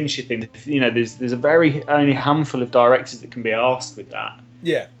David Fincher thing. You know, there's a very only handful of directors that can be asked with that.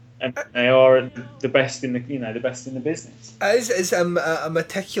 Yeah, and they are the best in the best in the business. It's a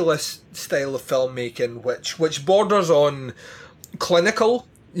meticulous style of filmmaking, which borders on clinical.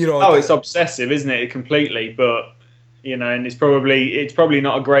 You know, oh, it's obsessive, isn't it? Completely, but you know, and it's probably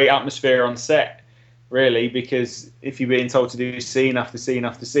not a great atmosphere on set. Really, because if you're being told to do scene after scene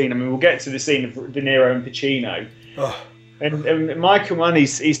after scene, I mean, we'll get to the scene of De Niro and Pacino. Oh. And Michael Mann,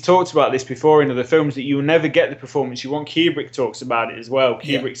 he's talked about this before in other films, that you will never get the performance you want. Kubrick talks about it as well.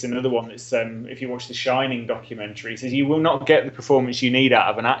 Kubrick's another one that's, if you watch the Shining documentary, he says you will not get the performance you need out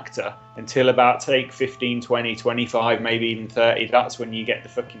of an actor until about take 15, 20, 25, maybe even 30. That's when you get the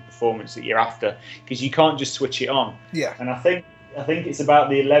fucking performance that you're after, because you can't just switch it on. Yeah. And I think it's about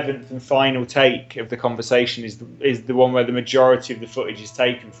the 11th and final take of the conversation is the one where the majority of the footage is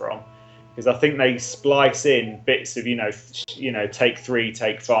taken from, because I think they splice in bits of you know take 3,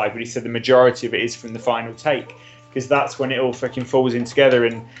 take 5, but he said the majority of it is from the final take, because that's when it all fucking falls in together.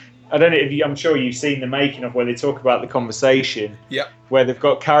 And I don't know I'm sure you've seen the making of where they talk about the conversation, where they've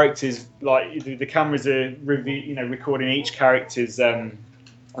got characters, like the cameras are recording each character's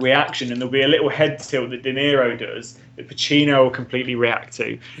reaction, and there'll be a little head tilt that De Niro does that Pacino will completely react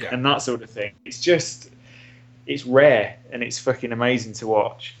to, and that sort of thing. It's rare, and it's fucking amazing to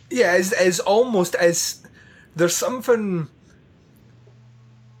watch. Yeah, it's almost as there's something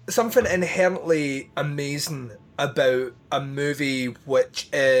inherently amazing about a movie which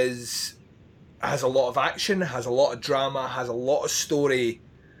has a lot of action, has a lot of drama, has a lot of story,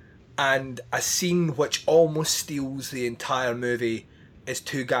 and a scene which almost steals the entire movie is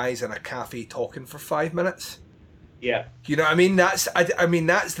two guys in a cafe talking for 5 minutes. Yeah, you know what I mean.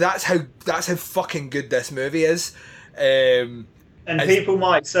 That's how fucking good this movie is. And people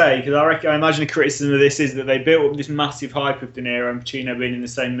might say, because I imagine a criticism of this is that they built up this massive hype of De Niro and Pacino being in the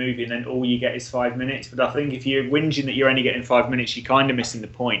same movie, and then all you get is 5 minutes. But I think if you're whinging that you're only getting 5 minutes, you're kind of missing the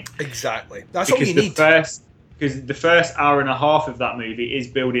point. Exactly. That's all you need. Because the first hour and a half of that movie is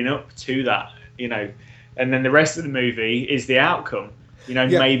building up to that, and then the rest of the movie is the outcome.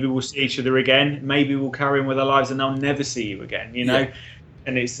 Maybe we'll see each other again. Maybe we'll carry on with our lives, and they'll never see you again.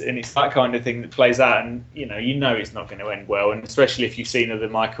 And it's that kind of thing that plays out, and it's not going to end well. And especially if you've seen other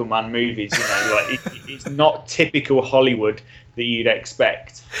Michael Mann movies, it's not typical Hollywood that you'd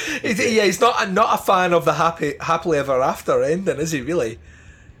expect. He's not a fan of the happily ever after ending, is he? Really?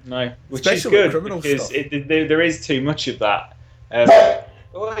 No, which especially is good because there is too much of that.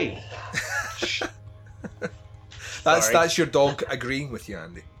 Oi. That's your dog agreeing with you,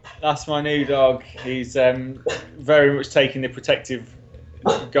 Andy. That's my new dog. He's very much taking the protective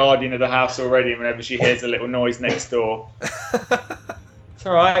guardian of the house already whenever she hears a little noise next door. It's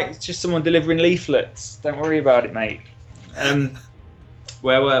all right. It's just someone delivering leaflets. Don't worry about it, mate.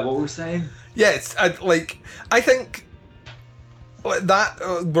 What were we saying? Yeah, it's I think that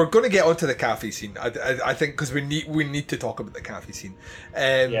we're going to get onto the cafe scene. I think because we need to talk about the cafe scene.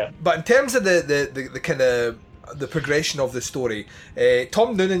 But in terms of the kind of the progression of the story,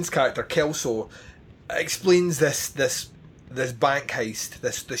 Tom Noonan's character Kelso explains this bank heist,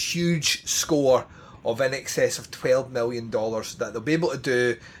 this huge score of in excess of $12 million that they'll be able to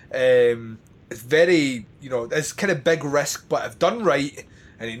do. It's very, it's kind of big risk, but if done right,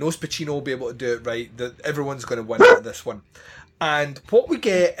 and he knows Pacino will be able to do it right, that everyone's going to win at this one. And what we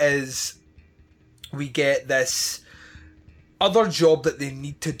get is this other job that they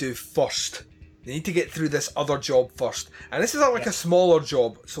need to do first. They need to get through this other job first. And this is like a smaller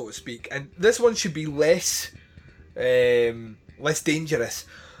job, so to speak. And this one should be less dangerous.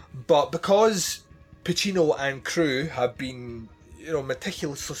 But because Pacino and crew have been,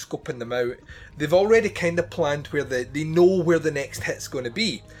 meticulously scoping them out, they've already kind of planned where they know where the next hit's going to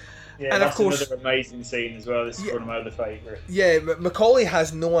be. Yeah, and that's of course another amazing scene as well. This is one of my other favourites. Yeah, Macaulay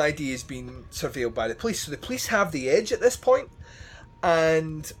has no idea he's being surveilled by the police, so the police have the edge at this point.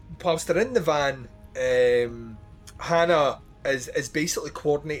 And whilst they're in the van, Hannah is basically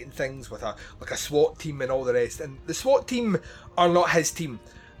coordinating things with a SWAT team and all the rest. And the SWAT team are not his team,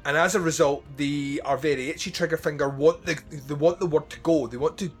 and as a result, they are very itchy trigger finger. They want the word to go. They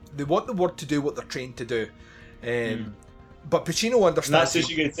want the word to do what they're trained to do. But Pacino understands. And that's such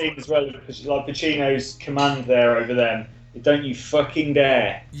a good scene as well. Like Pacino's command there over them. Don't you fucking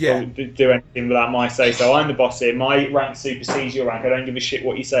dare do anything without my say so. I'm the boss here. My rank supersedes your rank. I don't give a shit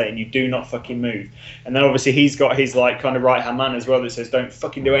what you say, and you do not fucking move. And then obviously he's got his kind of right hand man as well that says don't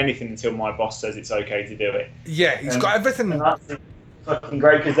fucking do anything until my boss says it's okay to do it. Yeah, he's got everything. And that's fucking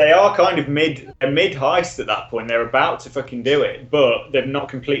great because they are kind of mid heist at that point. They're about to fucking do it, but they've not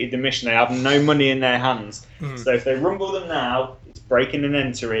completed the mission. They have no money in their hands. So if they rumble them now, it's breaking and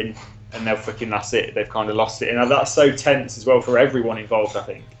entering. And that's it. They've kind of lost it. And that's so tense as well for everyone involved, I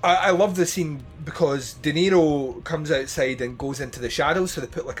think. I love the scene because De Niro comes outside and goes into the shadows, so they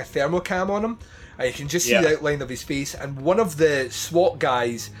put like a thermal cam on him. And you can just see the outline of his face. And one of the SWAT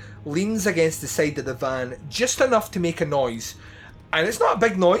guys leans against the side of the van just enough to make a noise. And it's not a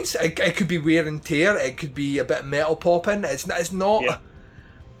big noise. It could be wear and tear. It could be a bit of metal popping. It's not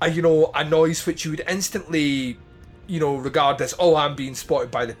a noise which you would instantly regard as, I'm being spotted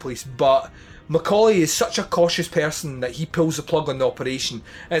by the police. But Macaulay is such a cautious person that he pulls the plug on the operation.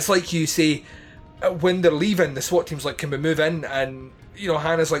 And it's like you say, when they're leaving, the SWAT team's like, can we move in? And,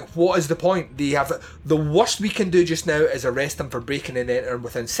 Hannah's like, what is the point? They have the worst we can do just now is arrest them for breaking and entering.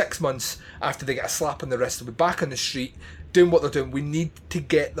 Within 6 months after they get a slap on the wrist, they'll be back on the street doing what they're doing. We need to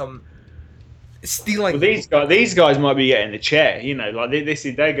get them stealing. Well, these guys might be getting the chair,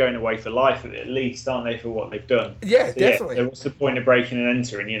 they're going away for life at least, aren't they, for what they've done? Yeah, so definitely. So what's the point of breaking and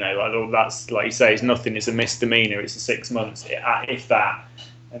entering? That's like you say, it's nothing. It's a misdemeanor. It's a 6 months, if that,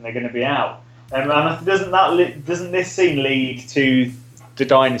 and they're going to be out. And doesn't this scene lead to the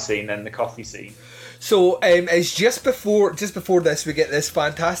diner scene and the coffee scene? So it's just before this we get this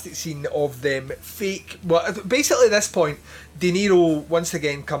fantastic scene of them fake. Well, basically at this point, De Niro once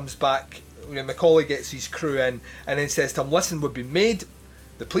again comes back. When Macaulay gets his crew in and then says to him, "Listen, we've been made.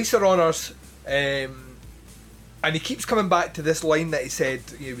 The police are on us." And he keeps coming back to this line that he said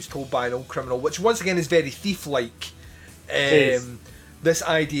he was told by an old criminal, which once again is very thief-like. This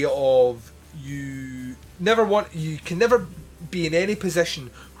idea of you can never be in any position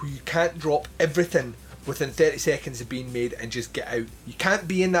where you can't drop everything within 30 seconds of being made and just get out. You can't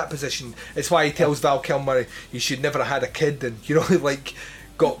be in that position. It's why he tells Val Kilmer you should never have had a kid, and like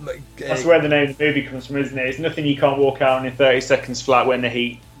got. That's where the name of the movie comes from, isn't it? It's nothing you can't walk out on in 30 seconds flat when the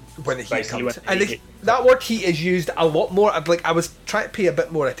heat. When the heat comes, and that word "heat" is used a lot more. I was trying to pay a bit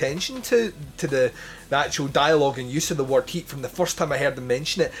more attention to the actual dialogue and use of the word "heat" from the first time I heard them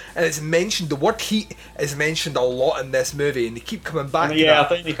mention it, and it's mentioned. The word "heat" is mentioned a lot in this movie, and they keep coming back. I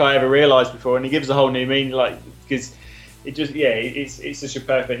don't think I ever realised before, and it gives a whole new meaning, because it just it's such a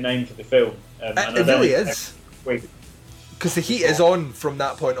perfect name for the film. It really is, because the heat is on from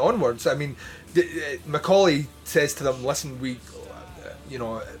that point onwards. I mean, Macaulay says to them, "Listen,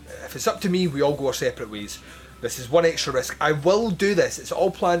 if it's up to me, we all go our separate ways. This is one extra risk. I will do this. It's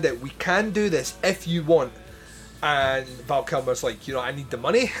all planned out. We can do this if you want." And Val Kilmer's like, I need the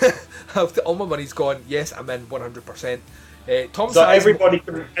money. All my money's gone. Yes, I'm in 100%. So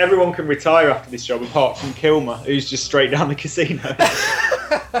everyone can retire after this job apart from Kilmer, who's just straight down the casino.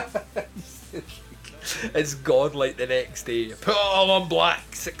 It's gone like the next day. Put it all on black,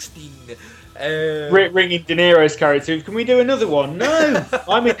 16. Ringing De Niro's character. Can we do another one? No,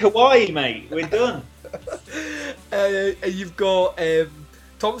 I'm in Hawaii, mate. We're done. You've got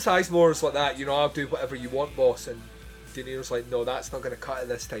Tom Sizemore's like that. I'll do whatever you want, boss. And De Niro's like, no, that's not going to cut it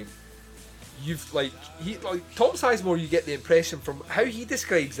this time. Tom Sizemore. You get the impression from how he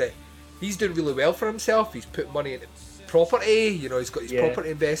describes it. He's doing really well for himself. He's put money into property. He's got his property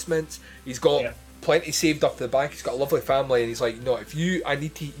investments. He's got. Plenty saved up to the bank. He's got a lovely family, and he's like, "No, you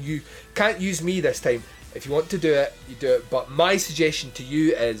can't use me this time. If you want to do it, you do it. But my suggestion to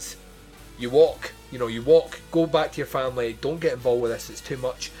you is, you walk. Go back to your family. Don't get involved with this. It's too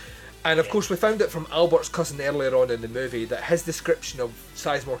much." And of course, we found it from Albert's cousin earlier on in the movie that his description of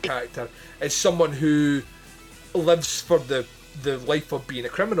Sizemore's character is someone who lives for the life of being a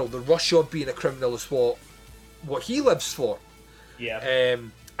criminal. The rush of being a criminal is what he lives for. Yeah.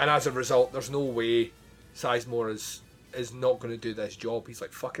 And as a result, there's no way Sizemore is not going to do this job. He's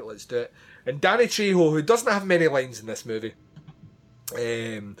like, fuck it, let's do it. And Danny Trejo, who doesn't have many lines in this movie,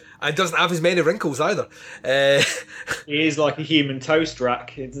 and doesn't have as many wrinkles either. He is like a human toast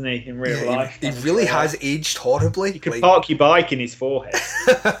rack, isn't he, in real life? He really has aged horribly. You could park your bike in his forehead.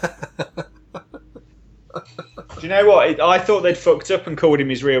 Do you know what? I thought they'd fucked up and called him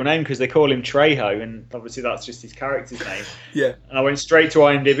his real name because they call him Trejo, and obviously that's just his character's name. Yeah. And I went straight to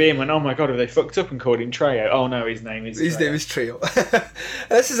IMDb and went, "Oh my god, have they fucked up and called him Trejo?" Oh no, his name is Trejo.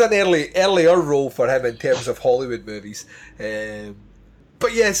 This is an earlier role for him in terms of Hollywood movies.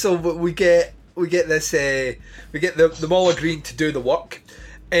 But yeah, so we get this. We get them all agreeing to do the work.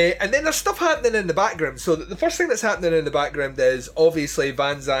 And then there's stuff happening in the background. So the first thing that's happening in the background is obviously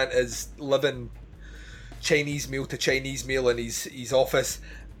Van Zandt is living Chinese meal to Chinese meal in his office,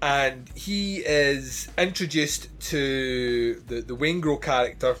 and he is introduced to the Waingro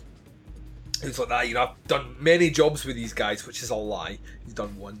character, who's like that. I've done many jobs with these guys, which is a lie. He's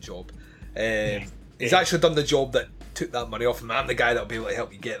done one job. He's actually done the job that took that money off him. I'm the guy that'll be able to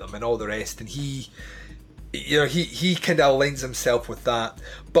help you get them and all the rest. And he kind of aligns himself with that.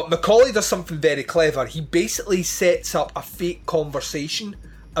 But Macaulay does something very clever. He basically sets up a fake conversation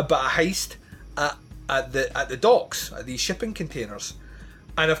about a heist at the docks, at these shipping containers,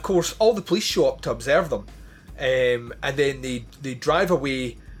 and of course all the police show up to observe them, and then they drive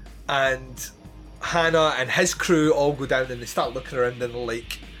away, and Hannah and his crew all go down and they start looking around and they're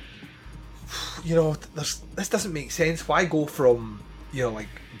like, this doesn't make sense. Why go from like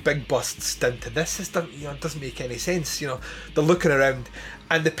big busts down to this? This doesn't make any sense. They're looking around,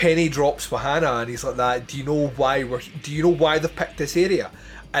 and the penny drops with Hannah, and he's like that. Do you know why they've picked this area?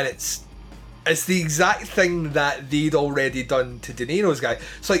 And it's the exact thing that they'd already done to De Niro's guy.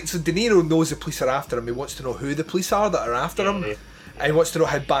 So De Niro knows the police are after him. He wants to know who the police are that are after him. Yeah. And he wants to know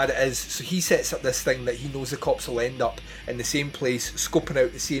how bad it is. So he sets up this thing that he knows the cops will end up in the same place, scoping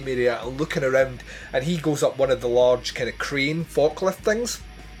out the same area and looking around. And he goes up one of the large kind of crane forklift things.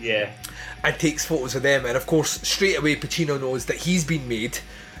 Yeah. And takes photos of them. And of course, straight away Pacino knows that he's been made.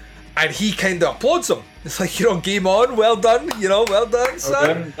 And he kind of applauds him. It's like, game on, well done, well done,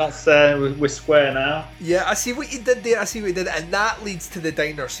 son. That's we're square now. Yeah, I see what you did there. And that leads to the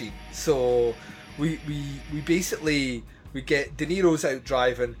diner scene. So we basically we get De Niro's out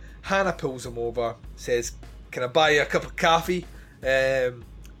driving. Hannah pulls him over, says, "Can I buy you a cup of coffee?" And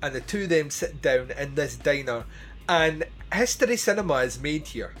the two of them sit down in this diner, and history cinema is made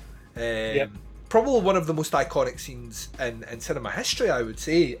here. Probably one of the most iconic scenes in cinema history, I would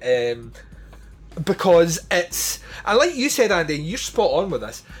say, because it's, and like you said, Andy, you're spot on with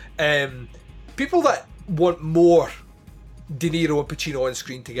this. People that want more De Niro and Pacino on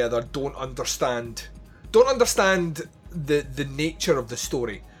screen together don't understand the nature of the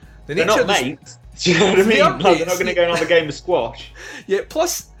story. They're not mates. Do you know what I mean? Like, they're not going to go and have a game of squash. Yeah.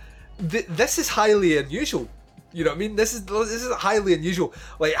 Plus, this is highly unusual. You know what I mean? This is highly unusual.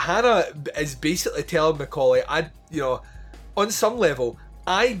 Like, Hannah is basically telling Macaulay, on some level,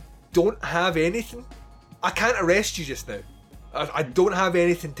 I don't have anything. I can't arrest you just now. I don't have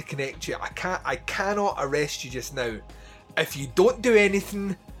anything to connect you. I cannot arrest you just now. If you don't do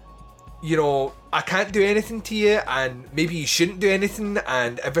anything, I can't do anything to you, and maybe you shouldn't do anything,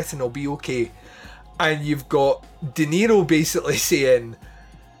 and everything will be okay. And you've got De Niro basically saying,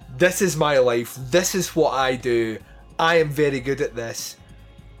 "This is my life. This is what I do. I am very good at this.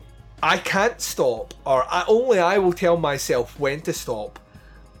 I can't stop, or only I will tell myself when to stop,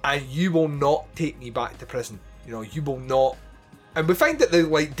 and you will not take me back to prison. You will not." And we find that De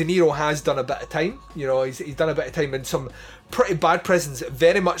Niro has done a bit of time. He's done a bit of time in some pretty bad prisons,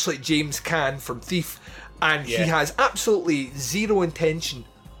 very much like James Caan from Thief, and he has absolutely zero intention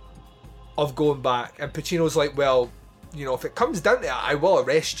of going back. And Pacino's like, "Well, if it comes down to it, I will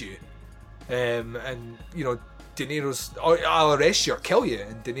arrest you." And De Niro's, "I'll arrest you or kill you."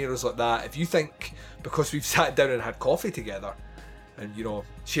 And De Niro's like, "That, if you think because we've sat down and had coffee together and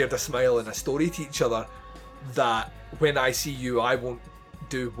shared a smile and a story to each other, that when I see you I won't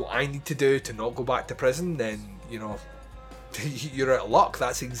do what I need to do to not go back to prison, then you're out of luck."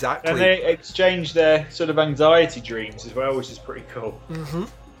 That's exactly. And they exchange their sort of anxiety dreams as well, which is pretty cool. Mm-hmm.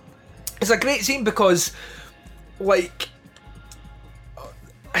 It's a great scene because, they're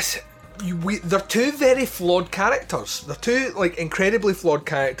two very flawed characters. They're two incredibly flawed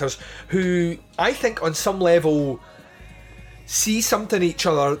characters who I think on some level see something in each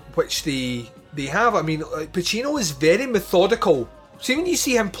other which they have. I mean, Pacino is very methodical. See, when you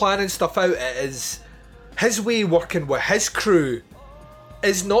see him planning stuff out, it is his way working with his crew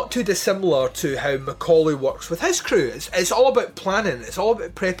is not too dissimilar to how Macaulay works with his crew. It's all about planning. It's all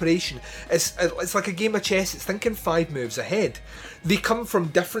about preparation. It's like a game of chess. It's thinking 5 moves ahead. They come from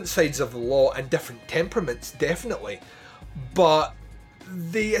different sides of the law and different temperaments, definitely, but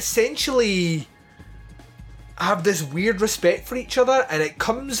they essentially have this weird respect for each other, and it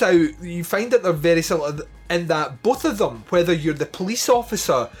comes out, you find that they're very similar in that both of them, whether you're the police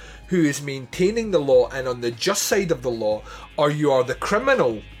officer who is maintaining the law and on the just side of the law, or you are the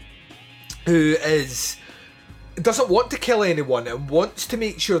criminal who doesn't want to kill anyone and wants to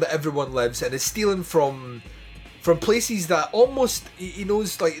make sure that everyone lives and is stealing from places that almost, he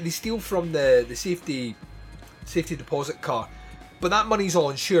knows, they steal from the safety deposit car, but that money's all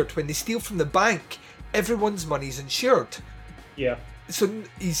insured. When they steal from the bank, everyone's money's insured. Yeah. So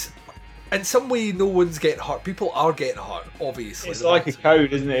in some way, no one's getting hurt. People are getting hurt, obviously. It's like a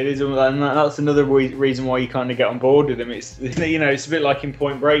code, isn't it? It is, and that's another reason why you kind of get on board with them. It's it's a bit like in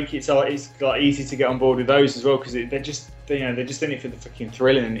Point Break. It's easy to get on board with those as well because they're just in it for the fucking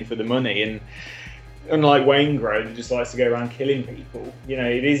thrill and in it for the money. And unlike Wayne Grove, that just likes to go around killing people,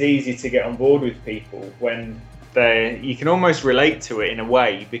 it is easy to get on board with people when you can almost relate to it in a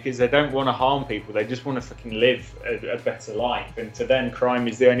way because they don't want to harm people. They just want to fucking live a better life, and to them, crime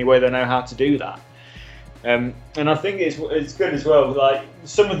is the only way they know how to do that. And I think it's good as well. Like,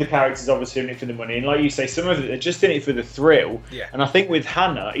 some of the characters obviously in it for the money, and like you say, some of it are just in it for the thrill. Yeah. And I think with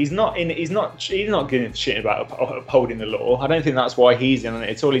Hannah, he's not giving a shit about upholding the law. I don't think that's why he's in it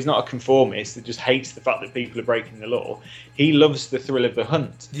at all. He's not a conformist that just hates the fact that people are breaking the law. He loves the thrill of the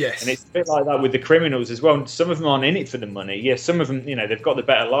hunt. Yes. And it's a bit like that with the criminals as well. Some of them aren't in it for the money. Yeah, some of them, they've got the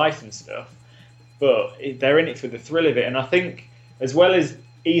better life and stuff, but they're in it for the thrill of it. And I think as well as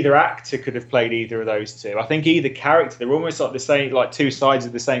either actor could have played either of those two. I think either character, they're almost like the same, like two sides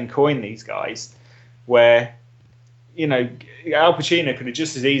of the same coin, these guys, where, Al Pacino could have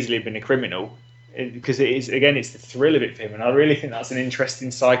just as easily been a criminal because it's the thrill of it for him. And I really think that's an interesting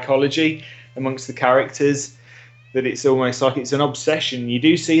psychology amongst the characters, that it's almost like it's an obsession. You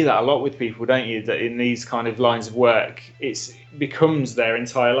do see that a lot with people, don't you, that in these kind of lines of work, it becomes their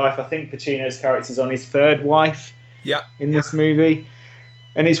entire life. I think Pacino's character's on his third wife in this movie.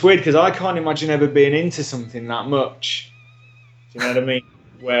 And it's weird because I can't imagine ever being into something that much. Do you know what I mean?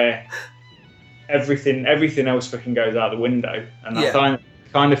 Where everything else fucking goes out the window. And I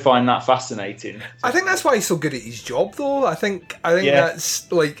kind of find that fascinating. I think that's why he's so good at his job, though. I think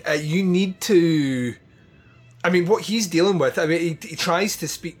that's like you need to. I mean, what he's dealing with. I mean, he tries to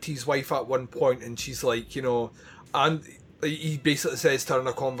speak to his wife at one point, and she's like, and he basically says to her in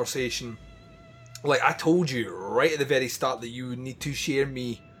a conversation, like, I told you right at the very start that you would need to share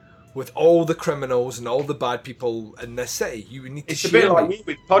me with all the criminals and all the bad people in this city. You would need to share me. It's a bit like me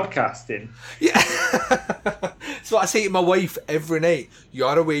with podcasting. Yeah. So I say to my wife every night, you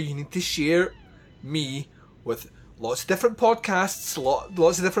are aware you need to share me with lots of different podcasts,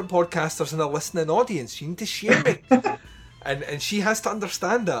 lots of different podcasters in a listening audience. You need to share me. and she has to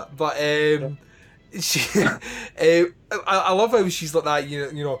understand that. But I love how she's like that,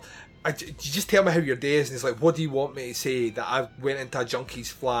 you just tell me how your day is, and it's like, what do you want me to say? That I went into a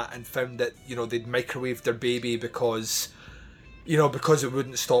junkie's flat and found that, they'd microwaved their baby because it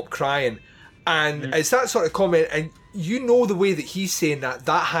wouldn't stop crying. And it's that sort of comment, and the way that he's saying that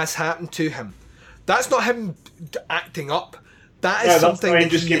has happened to him. That's not him acting up. That is something that's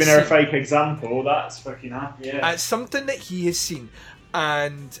just giving her a fake example. That's fucking happy. Yeah. It's something that he has seen,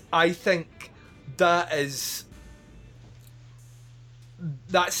 and I think that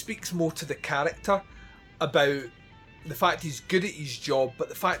speaks more to the character about the fact he's good at his job, but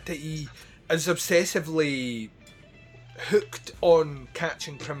the fact that he is obsessively hooked on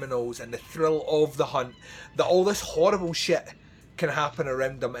catching criminals and the thrill of the hunt, that all this horrible shit can happen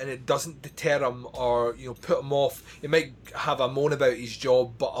around him and it doesn't deter him or put him off. He might have a moan about his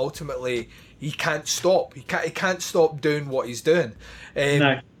job, but ultimately he can't stop. He can't stop doing what he's doing.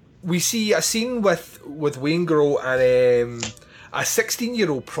 No. We see a scene with Waingro and a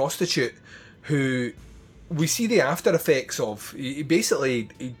 16-year-old prostitute who we see the after effects of. He basically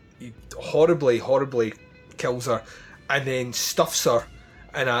horribly kills her and then stuffs her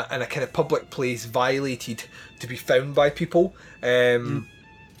in a kind of public place, violated, to be found by people. And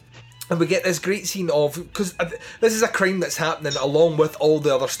we get this great scene of, because this is a crime that's happening along with all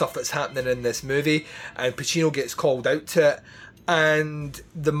the other stuff that's happening in this movie, and Pacino gets called out to it, and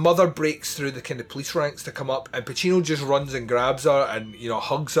the mother breaks through the kind of police ranks to come up, and Pacino just runs and grabs her and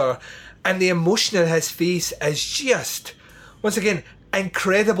hugs her, and the emotion in his face is just, once again,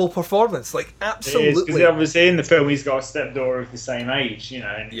 incredible performance. Like, absolutely. Because obviously in the film he's got a stepdaughter of the same age,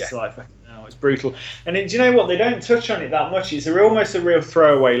 and it's like, no, it's brutal. And do you know what? They don't touch on it that much. It's almost a real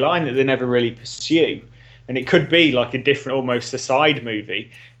throwaway line that they never really pursue. And it could be like a different, almost a side movie,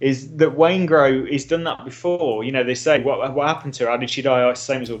 is that Waingro has done that before. They say, what happened to her? How did she die?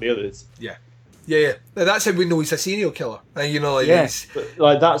 Same as all the others. Yeah. That's how we know he's a serial killer.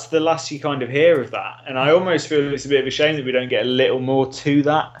 But that's the last you kind of hear of that. And I almost feel it's a bit of a shame that we don't get a little more to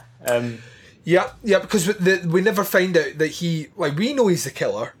that. Because we never find out that we know he's the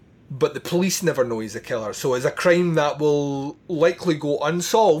killer, but the police never know he's the killer. So it's a crime that will likely go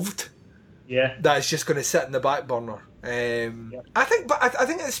unsolved. Yeah, that's just going to sit in the back burner. I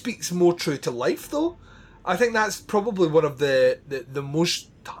think it speaks more true to life, though. I think that's probably one of the most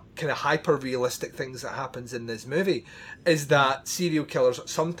kind of hyper realistic things that happens in this movie, is that serial killers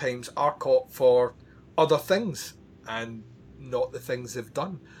sometimes are caught for other things and not the things they've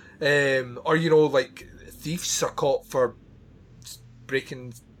done, or like thieves are caught for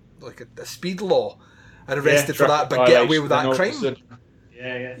breaking like a speed law and arrested for that, but get away with that crime.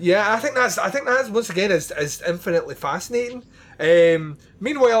 I think that's once again is infinitely fascinating.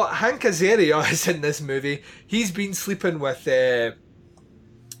 Meanwhile, Hank Azaria is in this movie. He's been sleeping with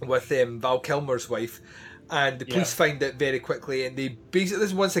Val Kilmer's wife, and the police find out very quickly, and they basically,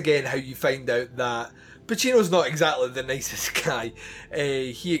 this is once again how you find out that Pacino's not exactly the nicest guy.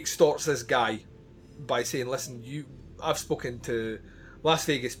 He extorts this guy by saying, listen, I've spoken to Las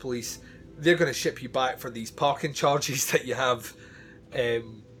Vegas police, they're going to ship you back for these parking charges that you have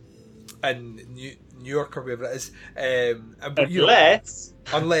in New York or wherever it is,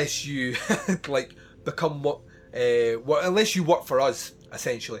 unless you become unless you work for us,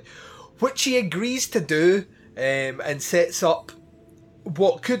 essentially, which he agrees to do, and sets up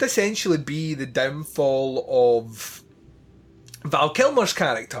what could essentially be the downfall of Val Kilmer's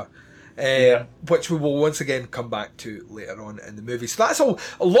character, which we will once again come back to later on in the movie. So that's all.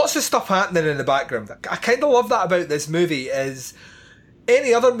 Lots of stuff happening in the background. I kind of love that about this movie. Is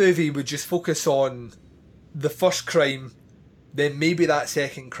any other movie would just focus on the first crime, then maybe that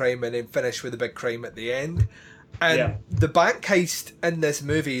second crime, and then finish with a big crime at the end. And the bank heist in this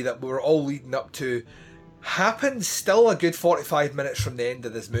movie that we were all leading up to happens still a good 45 minutes from the end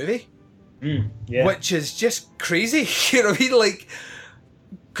of this movie. Which is just crazy. You know what I mean? Like,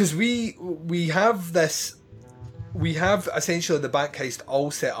 because we have essentially the bank heist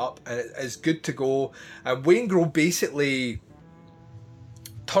all set up and it is good to go. And Waingro basically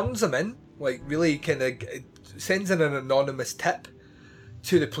turns him in, like really kind of sends in an anonymous tip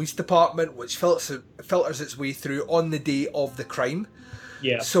to the police department, which filters its way through on the day of the crime.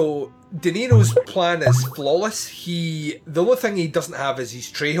 Yeah. So De Niro's plan is flawless. The only thing he doesn't have is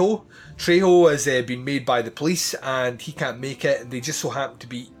his Trejo. Trejo has been made by the police, and he can't make it. And they just so happen to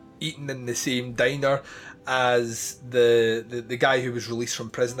be eating in the same diner as the guy who was released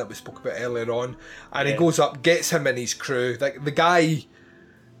from prison that we spoke about earlier on. And he goes up, gets him and his crew. Like, the guy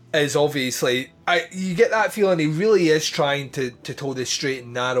is obviously, you get that feeling he really is trying to toe this straight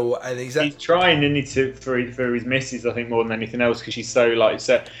and narrow, and he's trying, isn't he, for his missus, I think, more than anything else, because she's so like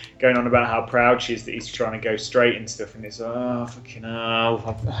going on about how proud she is that he's trying to go straight and stuff, and it's fucking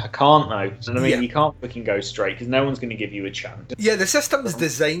hell, I can't though. You know what I mean? You can't fucking go straight because no one's going to give you a chance. Yeah, the system is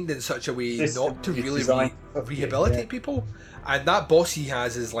designed in such a way not to really rehabilitate people, and that boss he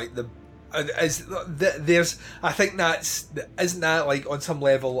has is like I think isn't that like on some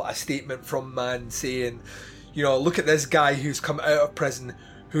level a statement from man saying, you know, look at this guy who's come out of prison,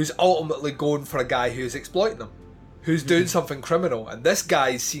 who's ultimately going for a guy who's exploiting him, who's doing something criminal, and this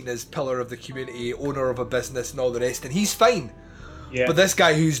guy's seen as pillar of the community, owner of a business and all the rest, and he's fine. Yeah. But this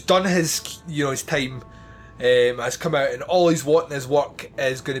guy who's done his time has come out, and all he's wanting his work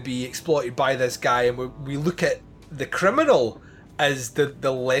is going to be exploited by this guy, and we look at the criminal as the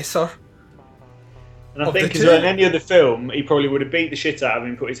lesser. And I think, as well, in any other film, he probably would have beat the shit out of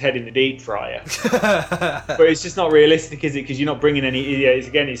him and put his head in the deep fryer. But it's just not realistic, is it? Because you're not bringing any... Yeah,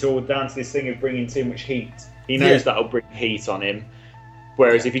 it's all down to this thing of bringing too much heat. He knows that'll bring heat on him.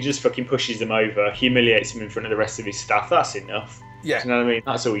 Whereas if he just fucking pushes him over, humiliates him in front of the rest of his staff, that's enough. Yeah. Do you know what I mean?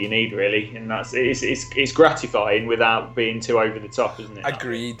 That's all you need, really. And it's gratifying without being too over the top, isn't it?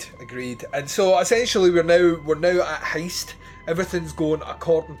 Agreed. And so, essentially, we're now at heist. Everything's going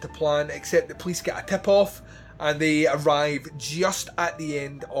according to plan, except the police get a tip-off, and they arrive just at the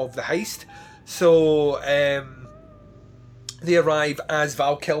end of the heist. So, they arrive as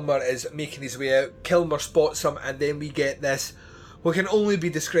Val Kilmer is making his way out. Kilmer spots him, and then we get this, what can only be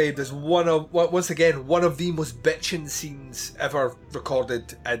described as one of the most bitchin' scenes ever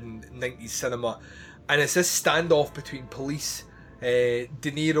recorded in 90s cinema. And it's this standoff between police, De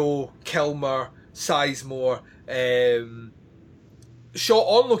Niro, Kilmer, Sizemore, shot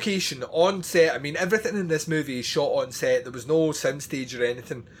on location, on set. I mean, everything in this movie is shot on set. There was no soundstage or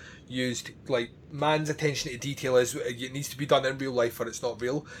anything used. Like, man's attention to detail is it needs to be done in real life or it's not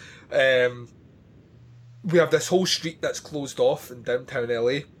real. We have this whole street that's closed off in downtown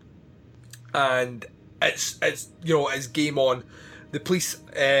LA, and it's game on. The police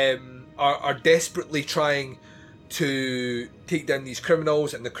are desperately trying to take down these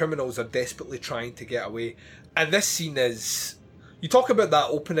criminals, and the criminals are desperately trying to get away. And this scene is... You talk about that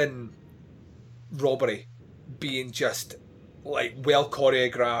opening robbery being just like well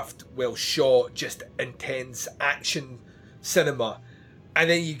choreographed, well shot, just intense action cinema,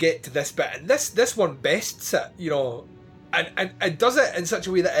 and then you get to this bit, and this one bests it, and it does it in such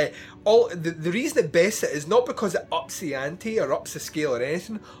a way that the reason it bests it is not because it ups the ante or ups the scale or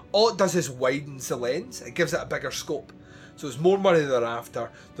anything. All it does is widens the lens. It gives it a bigger scope. So there's more money they're after.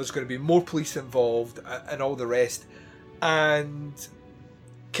 There's going to be more police involved and all the rest. And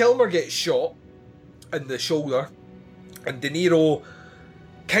Kilmer gets shot in the shoulder, and De Niro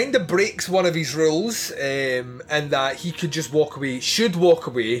kind of breaks one of his rules, in that he could just should walk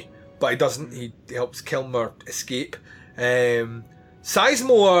away, but he doesn't. He helps Kilmer escape.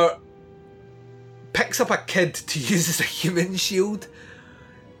 Sizemore picks up a kid to use as a human shield.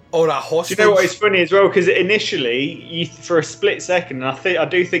 Or a hostage. Do you know what is funny as well? Because initially, for a split second, and I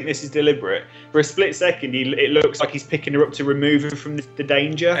do think this is deliberate. For a split second, it looks like he's picking her up to remove her from the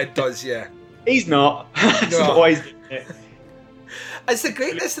danger. It does, yeah. He's not. That's not why he's doing it. It's the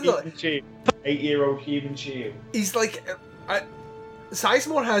greatness of the 8-year-old human shield. He's like,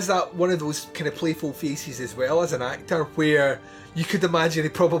 Sizemore has that one of those kind of playful faces as well as an actor, where you could imagine he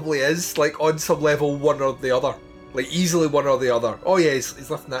probably is like on some level one or the other. Like, easily one or the other. Oh yeah, he's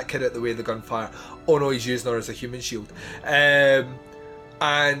lifting that kid out the way of the gunfire. Oh no, he's using her as a human shield. And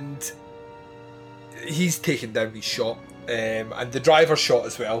he's taken down, he's shot. And the driver's shot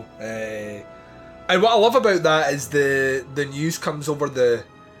as well. And what I love about that is the news comes over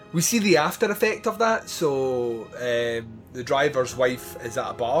we see the after effect of that. So the driver's wife is at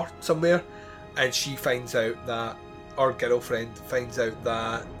a bar somewhere, and she finds out that, our girlfriend finds out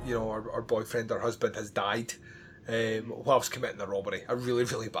that, her boyfriend or husband has died. Whilst committing the robbery, a really,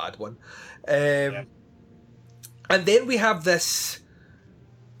 really bad one. And then we have the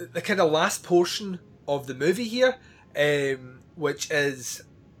kind of last portion of the movie here, which is,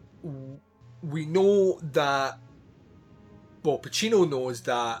 we know that Pacino knows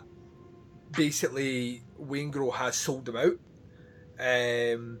that basically Waingro has sold him out.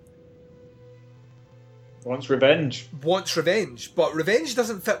 Wants revenge. But revenge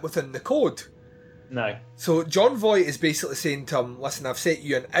doesn't fit within the code. No. So John Voight is basically saying to him, listen, I've set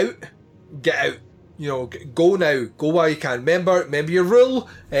you an out, get out. You know, go now, go while you can. Remember your rule,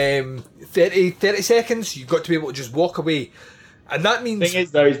 30 seconds, you've got to be able to just walk away. And that means... The thing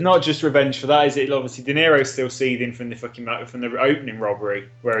is, though, it's not just revenge for that, is it? Obviously, De Niro's still seething from the opening robbery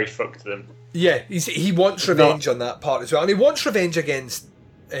where he fucked them. Yeah, he wants revenge on that part as well. And he wants revenge against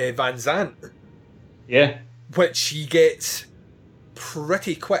Van Zandt. Yeah. Which he gets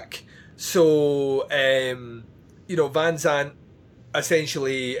pretty quick. So, Van Zandt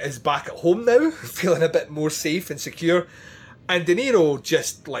essentially is back at home now, feeling a bit more safe and secure. And De Niro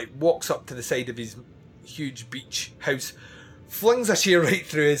just, walks up to the side of his huge beach house, flings a chair right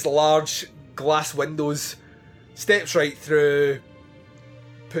through his large glass windows, steps right through,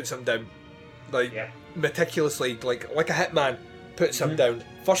 puts him down. Meticulously, like a hitman, puts him down.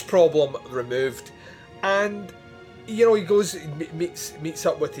 First problem removed. And, he goes, meets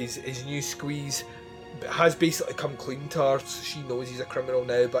up with his new squeeze, has basically come clean to her, so she knows he's a criminal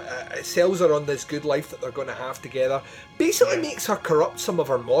now, but it sells her on this good life that they're going to have together. Basically makes her corrupt some of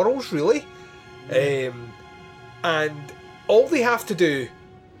her morals, really. And all they have to do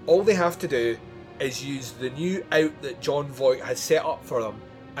is use the new out that John Voight has set up for them,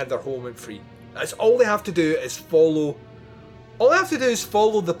 and they're home and free. That's all they have to do is follow. All they have to do is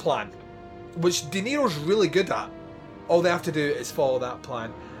follow the plan, which De Niro's really good at. All they have to do is follow that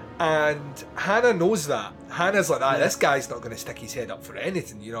plan. And Hannah knows that. Hannah's like, this guy's not going to stick his head up for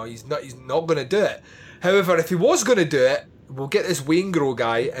anything, he's not going to do it. However, if he was going to do it, we'll get this Waingro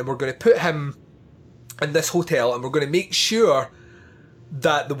guy and we're going to put him in this hotel and we're going to make sure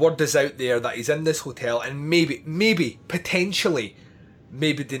that the word is out there that he's in this hotel, and maybe, potentially,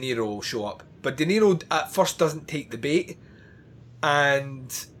 De Niro will show up. But De Niro at first doesn't take the bait,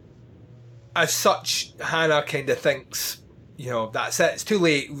 and as such, Hannah kind of thinks, that's it, it's too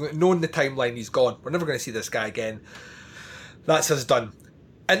late. Knowing the timeline, he's gone. We're never going to see this guy again. That's us done.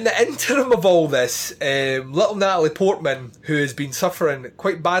 In the interim of all this, little Natalie Portman, who has been suffering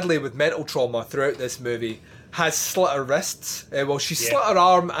quite badly with mental trauma throughout this movie, has slit her wrists. She slit her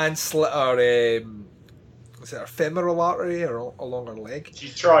arm and slit her, was it her femoral artery or along her leg?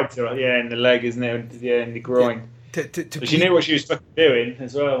 She's tried to, in the leg, isn't it? Yeah, in the groin. But she knew what she was fucking doing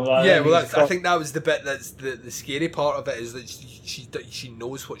as well. I think that was the bit that's the scary part of it, is that she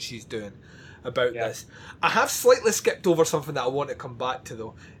knows what she's doing about this. I have slightly skipped over something that I want to come back to,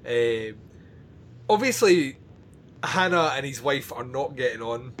 though. Obviously, Hannah and his wife are not getting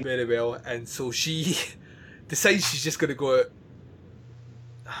on very well, and so she decides she's just going to go out,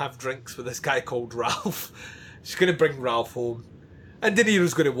 have drinks with this guy called Ralph. She's going to bring Ralph home, and De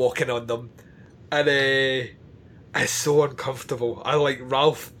Niro's going to walk in on them, and it's so uncomfortable. I like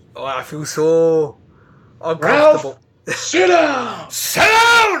Ralph. I feel so uncomfortable. Ralph, sit down! Sit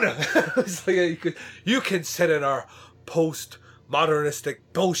down! It's like you can sit in our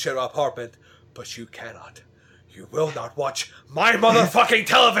post-modernistic bullshit apartment, but you cannot. You will not watch my motherfucking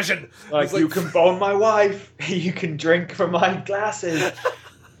television! Like, you can bone my wife. You can drink from my glasses.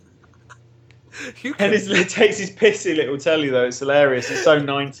 And he takes his pissy little telly, though. It's hilarious. It's so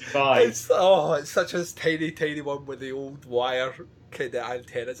 95. It's such a tiny one with the old wire kind of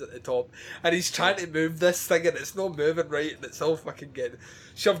antennas at the top. And he's trying to move this thing and it's not moving right and it's all fucking getting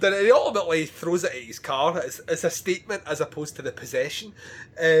shoved in. And he ultimately throws it at his car. It's a statement as opposed to the possession.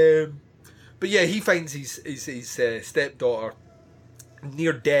 But yeah, he finds his stepdaughter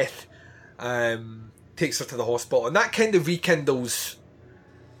near death, takes her to the hospital, and that kind of rekindles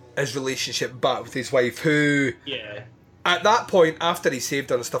his relationship back with his wife, who at that point, after he saved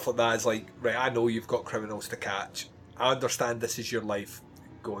her and stuff like that, is like, right, I know you've got criminals to catch, I understand this is your life,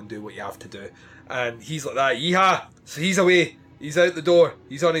 go and do what you have to do. And he's like that, yeehaw. So he's away, he's out the door,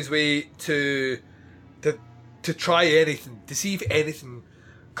 he's on his way to try anything, to see if anything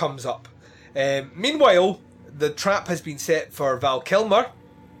comes up. Meanwhile, the trap has been set for Val Kilmer.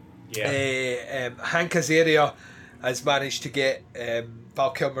 Hank Azaria has managed to get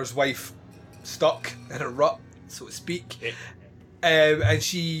Val Kilmer's wife stuck in a rut, so to speak. And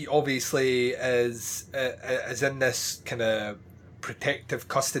she obviously is in this kind of protective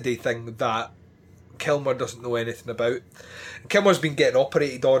custody thing that Kilmer doesn't know anything about. And Kilmer's been getting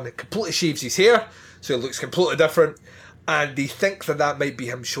operated on, completely shaves his hair, so he looks completely different. And they think that might be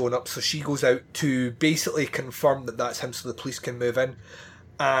him showing up, so she goes out to basically confirm that that's him so the police can move in.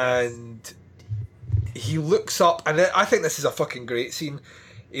 And he looks up, and I think this is a fucking great scene.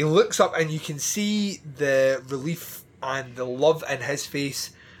 He looks up and you can see the relief and the love in his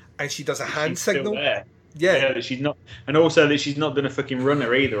face, and she does a hand She's still signal. there. Yeah. That she's not, and also that she's not done a fucking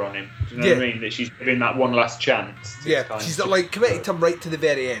runner either on him. Do you know what I mean? That she's giving that one last chance. She's like committed to him right to the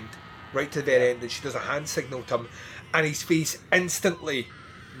very end, and she does a hand signal to him, and his face instantly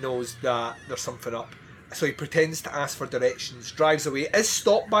knows that there's something up. So he pretends to ask for directions, drives away, is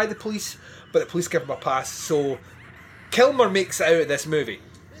stopped by the police, but the police give him a pass. So Kilmer makes it out of this movie.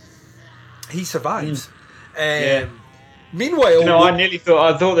 He survives. Meanwhile,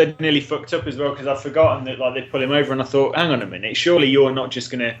 I thought they'd nearly fucked up as well, because I'd forgotten that they pull him over, and I thought, hang on a minute, surely you're not just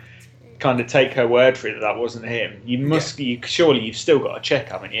going to kind of take her word for it that wasn't him. You must, surely you've still got to check,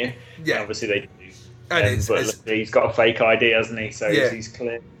 haven't you? Yeah, and obviously they do. But he's got a fake ID, hasn't he? So he's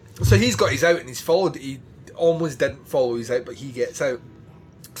clear. So he's got his out and he's followed. He almost didn't follow his out, but he gets out.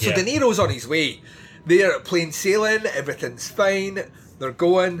 So De Niro's on his way. They're plain sailing. Everything's fine. They're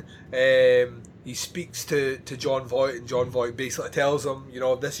going. He speaks to John Voight, and John Voight basically tells him,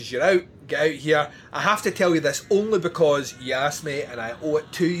 this is your out. Get out here. I have to tell you this only because you asked me, and I owe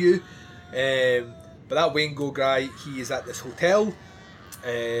it to you. But that Waingro guy, he is at this hotel.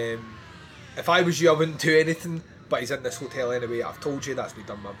 If I was you, I wouldn't do anything, but he's in this hotel anyway. I've told you, that's me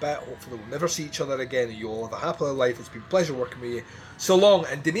done my bit. Hopefully we'll never see each other again, and you'll have a happy life. It's been a pleasure working with you so long.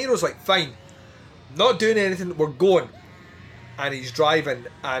 And De Niro's like, fine, not doing anything, we're going. And he's driving,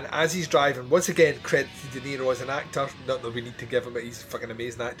 and as he's driving, once again, credit to De Niro as an actor. Not that we need to give him it, he's a fucking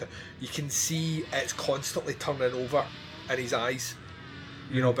amazing actor. You can see it's constantly turning over in his eyes.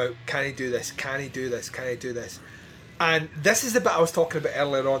 About, can he do this? Can he do this? Can he do this? And this is the bit I was talking about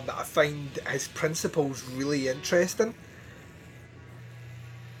earlier on, that I find his principles really interesting.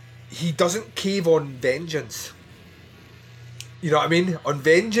 He doesn't cave on vengeance. You know what I mean? On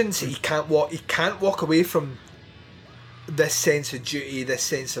vengeance, he can't walk away from this sense of duty, this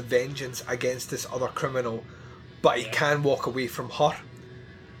sense of vengeance against this other criminal, but he can walk away from her.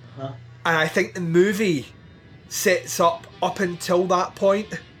 And I think the movie sets up until that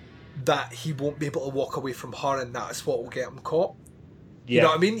point that he won't be able to walk away from her, and that's what will get him caught. You know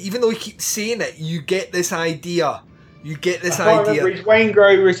what I mean? Even though he keeps saying it, you get this idea. Is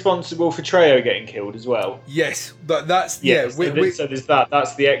Waingro responsible for Trejo getting killed as well? Yes, but that's so there's that.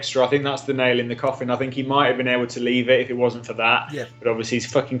 That's the extra. I think that's the nail in the coffin. I think he might have been able to leave it if it wasn't for that. Yeah. But obviously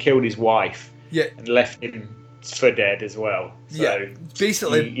he's fucking killed his wife. Yeah. And left him for dead as well. So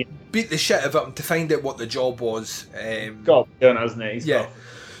basically beat the shit out of him to find out what the job was. God done, hasn't he?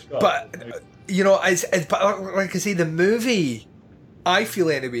 But like I say, the movie, I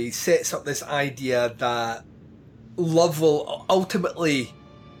feel anyway, sets up this idea that love will ultimately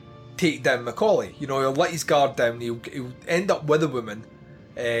take down Macaulay. He'll let his guard down, he'll end up with a woman,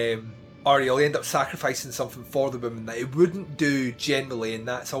 or he'll end up sacrificing something for the woman that he wouldn't do generally, and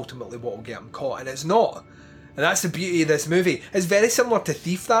that's ultimately what will get him caught. And it's not. And that's the beauty of this movie. It's very similar to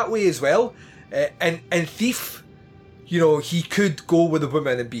Thief that way as well. And Thief, he could go with a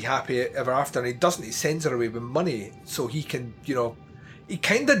woman and be happy ever after, and he doesn't. He sends her away with money so he can, he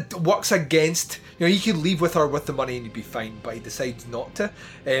kind of works against, he could leave with her with the money and he'd be fine, but he decides not to.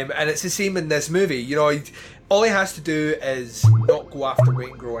 And it's the same in this movie. All he has to do is not go after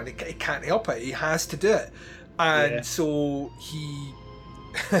Waingro, and he can't help it. He has to do it. And so he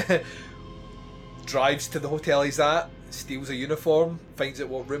drives to the hotel he's at, steals a uniform, finds out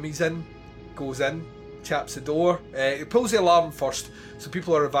what room he's in, goes in, chaps the door. He pulls the alarm first, so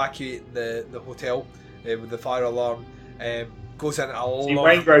people are evacuating the hotel with the fire alarm. Goes in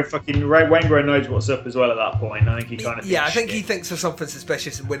Waingro knows what's up as well at that point. I think he kind of I think he thinks there's something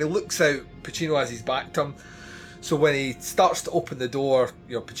suspicious, and when he looks out, Pacino has his back to him. So when he starts to open the door,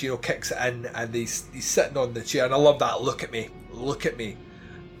 Pacino kicks it in, and he's sitting on the chair, and I love that. Look at me,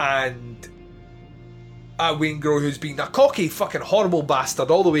 and Waingro, who's been a cocky, fucking horrible bastard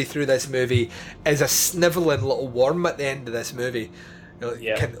all the way through this movie, is a snivelling little worm at the end of this movie.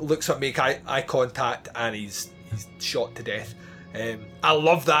 Looks up, make eye contact, and he's shot to death. I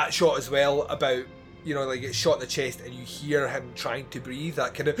love that shot as well, about it's shot in the chest and you hear him trying to breathe,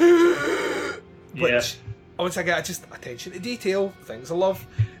 that kind of which once again, just attention to detail, things I love.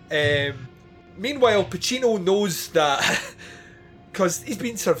 Meanwhile, Pacino knows that because he's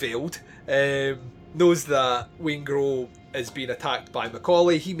been surveilled, knows that Waingro is being attacked by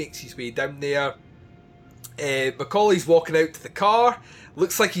Macaulay. He makes his way down there. Macaulay's walking out to the car,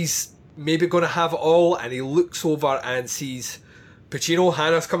 looks like he's maybe going to have it all, and he looks over and sees Pacino.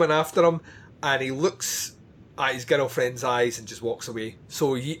 Hannah's coming after him, and he looks at his girlfriend's eyes and just walks away.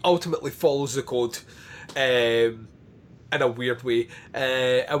 So he ultimately follows the code in a weird way,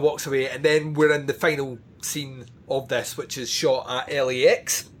 and walks away. And then we're in the final scene of this, which is shot at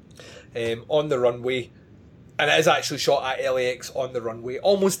LAX on the runway, And it is actually shot at LAX on the runway.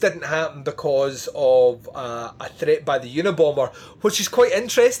 Almost didn't happen because of a threat by the Unabomber, which is quite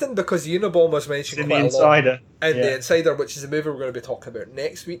interesting because the Unabomber's mentioned quite a lot in The Insider, which is a movie we're going to be talking about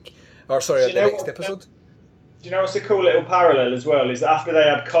next week. Or sorry, the next episode. Do you know what's a cool little parallel as well? Is that after they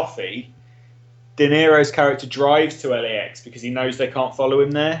had coffee, De Niro's character drives to LAX because he knows they can't follow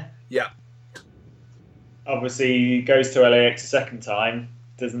him there. Yeah. Obviously, he goes to LAX a second time.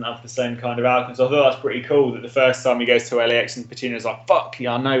 Doesn't have the same kind of outcome. So I thought that's pretty cool that the first time he goes to LAX and Pacino's like, fuck,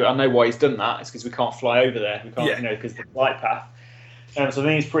 yeah, I know why he's done that. It's because we can't fly over there. We can't, because the flight path. So I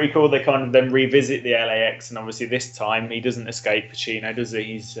think it's pretty cool they kind of then revisit the LAX, and obviously this time he doesn't escape Pacino, does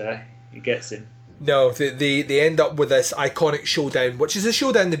he? He gets him. No, they end up with this iconic showdown, which is a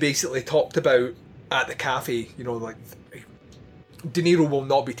showdown they basically talked about at the cafe. You know, like De Niro will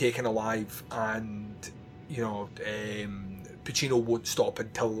not be taken alive, and Pacino won't stop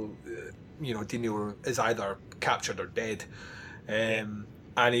until De Niro is either captured or dead, and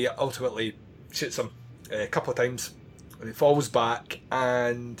he ultimately shoots him a couple of times, and he falls back.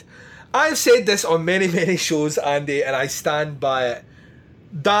 And I've said this on many shows, Andy, and I stand by it.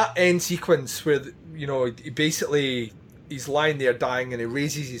 That end sequence where he's lying there dying, and he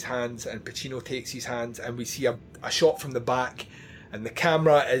raises his hands, and Pacino takes his hands, and we see a shot from the back, and the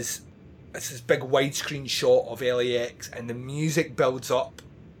camera is. It's this big widescreen shot of LAX, and the music builds up,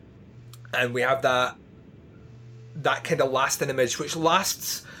 and we have that kind of lasting image, which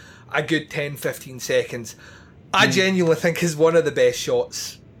lasts a good 10-15 seconds. I genuinely think is one of the best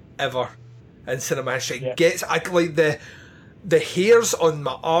shots ever in cinema history. Yeah. The hairs on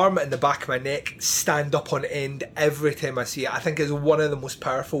my arm and the back of my neck stand up on end every time I see it. I think it's one of the most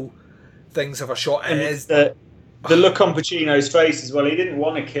powerful things of a shot. And it's the look on Pacino's face as well. He didn't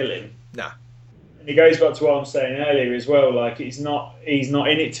want to kill him. Nah. And it goes back to what I'm saying earlier as well. Like he's not in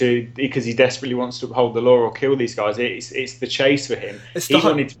it because he desperately wants to uphold the law or kill these guys. It's the chase for him.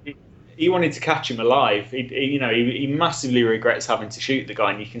 He wanted to catch him alive. He massively regrets having to shoot the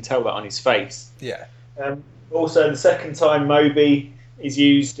guy, and you can tell that on his face. Yeah. Also, the second time Moby is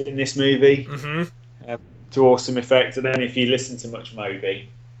used in this movie to awesome effect. And then if you listen to much Moby,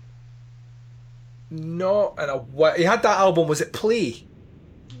 no, he had that album. Was it Play?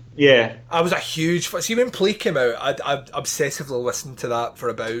 Yeah, I was a huge fan. See, when Play came out, I obsessively listened to that for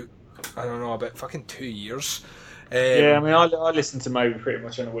about fucking 2 years. I mean, I listen to Moby pretty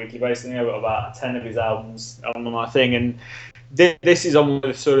much on a weekly basis. I think I've got about 10 of his albums on my thing, and this is on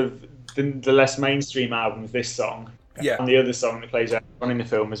the sort of the less mainstream albums. This song, and the other song that plays on in the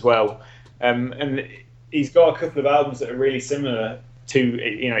film as well. And he's got a couple of albums that are really similar to,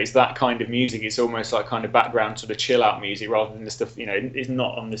 it's that kind of music. It's almost like kind of background sort of chill out music rather than the stuff, it's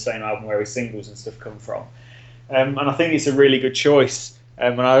not on the same album where his singles and stuff come from. And I think it's a really good choice.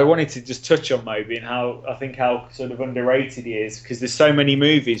 And I wanted to just touch on Moby and how sort of underrated he is, because there's so many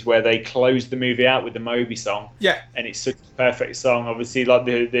movies where they close the movie out with the Moby song. Yeah. And it's such a perfect song. Obviously, like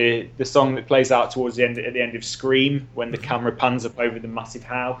the song that plays out towards the end, at the end of Scream, when the camera pans up over the massive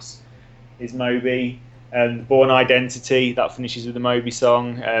house, is Moby. Born Identity, that finishes with the Moby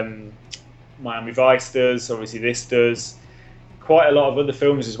song. Miami Vice does, obviously this does. Quite a lot of other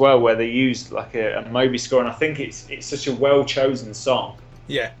films as well where they use like a Moby score, and I think it's such a well chosen song.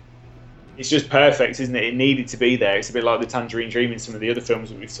 Yeah. It's just perfect, isn't it? It needed to be there. It's a bit like the Tangerine Dream in some of the other films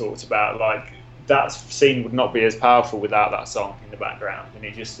that we've talked about. Like that scene would not be as powerful without that song in the background, and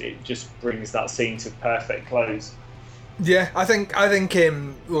it just brings that scene to perfect close. Yeah, I think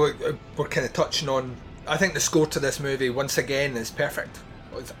we're kind of touching on. I think the score to this movie once again is perfect.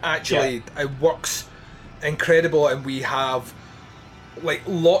 It's actually it works incredible, and we have like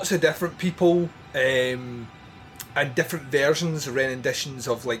lots of different people and different versions, renditions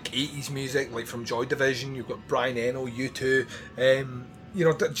of like 80s music, like from Joy Division. You've got Brian Eno, U2,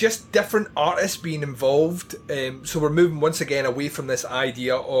 just different artists being involved. So we're moving once again away from this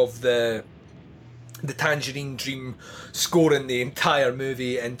idea of the Tangerine Dream scoring the entire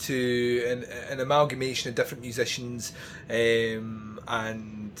movie into an amalgamation of different musicians, and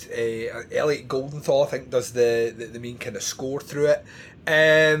Elliot Goldenthal, I think, does the main kind of score through it.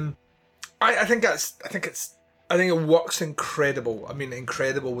 I think it works incredible. I mean,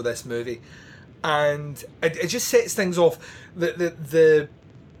 incredible with this movie, and it just sets things off. The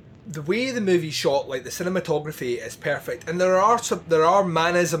way the movie's shot, like the cinematography, is perfect, and there are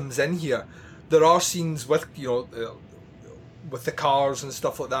mannerisms in here. There are scenes with with the cars and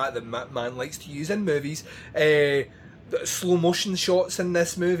stuff like that man likes to use in movies. Slow motion shots in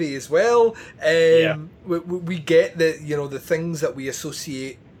this movie as well. We get the things that we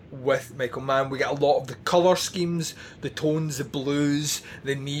associate with Michael Mann. We get a lot of the colour schemes, the tones, the blues,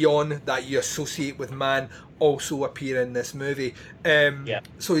 the neon that you associate with Mann also appear in this movie.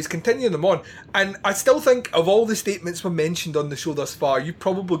 So he's continuing them on. And I still think of all the statements we've mentioned on the show thus far, you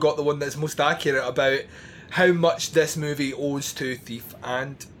probably got the one that's most accurate about how much this movie owes to Thief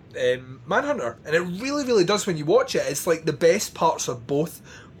and Manhunter. And it really, really does when you watch it. It's like the best parts of both,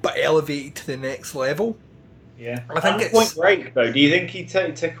 but elevated to the next level. Yeah. I think it's Point Break, though. Do you think he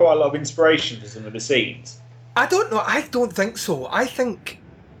took quite a lot of inspiration for some of the scenes? I don't know. I don't think so. I think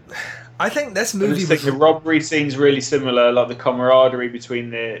this movie was the robbery scene's really similar, like the camaraderie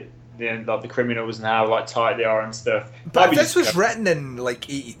between the criminals and how like tight they are and stuff. But this was written in like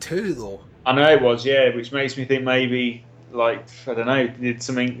 '82, though. I know it was, yeah, which makes me think maybe like I don't know, did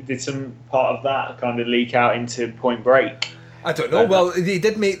some part of that kind of leak out into Point Break? I don't know. Well, they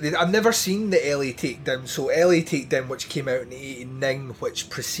did make. I've never seen the LA Takedown. So LA Takedown, which came out in '89, which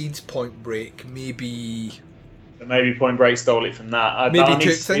precedes Point Break, maybe Point Break stole it from that. Maybe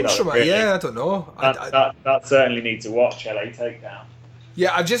took things from it. Really. Yeah, I don't know. That certainly needs to watch LA Takedown.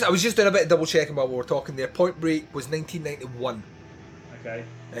 Yeah, I was just doing a bit of double checking while we were talking there. Point Break was 1991. Okay.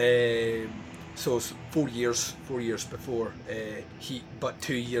 So it's 4 years before Heat, but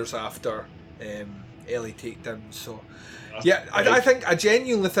 2 years after LA Takedown. So yeah, I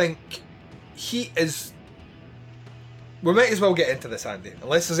genuinely think Heat is. We might as well get into this, Andy.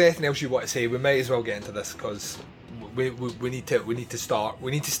 Unless there's anything else you want to say, we might as well get into this because we need to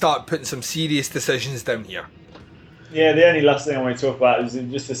start putting some serious decisions down here. Yeah, the only last thing I want to talk about is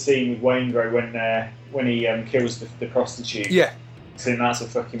just the scene with Waingro when he kills the prostitute. Yeah. So that's a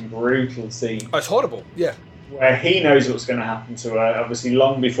fucking brutal scene. Oh, it's horrible. Yeah. Where he knows what's going to happen to her, obviously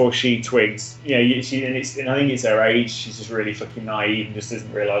long before she twigs. You know, and I think it's her age. She's just really fucking naive and just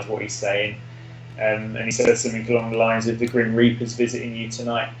doesn't realise what he's saying. And he says something along the lines of "the Grim Reaper's visiting you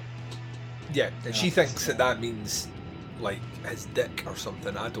tonight." Yeah, and she thinks that means like his dick or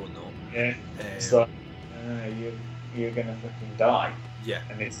something. I don't know. Yeah. It's like you're gonna fucking die. Yeah.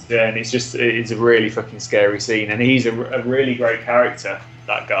 And it's a really fucking scary scene, and he's a really great character.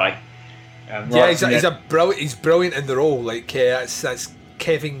 That guy. He's brilliant in the role. Like that's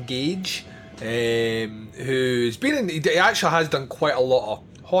Kevin Gage, who's been in. He actually has done quite a lot of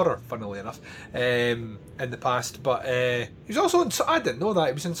horror, funnily enough, in the past. But he's also in. I didn't know that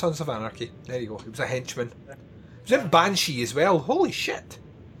he was in Sons of Anarchy. There you go. He was a henchman. He was in Banshee as well. Holy shit!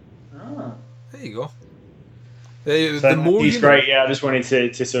 Oh. There you go. He's great. Yeah, I just wanted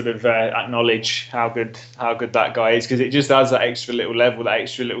to sort of acknowledge how good that guy is, because it just adds that extra little level, that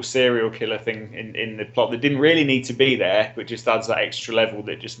extra little serial killer thing in the plot that didn't really need to be there, but just adds that extra level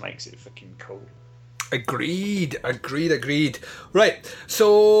that just makes it fucking cool. Agreed. Right,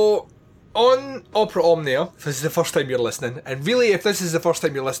 so on Opera Omnia, if this is the first time you're listening, and really if this is the first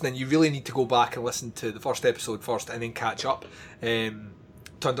time you're listening, you really need to go back and listen to the first episode first and then catch up to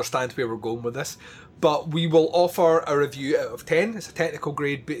understand where we're going with this. But we will offer a review out of 10. It's a technical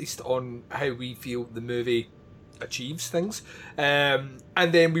grade based on how we feel the movie achieves things. And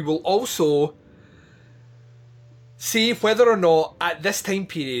then we will also see whether or not, at this time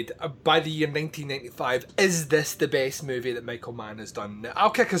period, by the year 1995, is this the best movie that Michael Mann has done? Now, I'll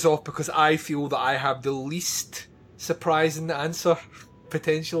kick us off because I feel that I have the least surprising answer,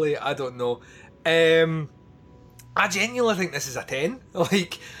 potentially. I don't know. I genuinely think this is a 10.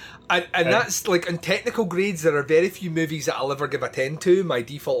 And that's like on technical grades, there are very few movies that I'll ever give a 10 to. My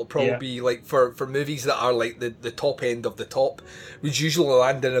default will probably be like for movies that are like the top end of the top, which usually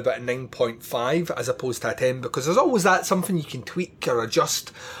land in about a 9.5 as opposed to a 10, because there's always that something you can tweak or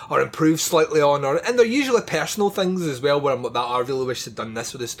adjust or improve slightly on, and they're usually personal things as well where I'm like, I really wish they'd done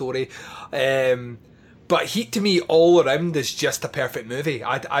this with the story. But Heat to me all around is just a perfect movie.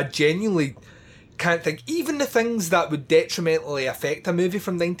 I genuinely can't think, even the things that would detrimentally affect a movie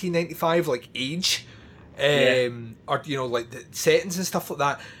from 1995, like age, or like the settings and stuff like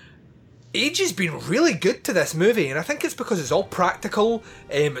that. Age has been really good to this movie, and I think it's because it's all practical,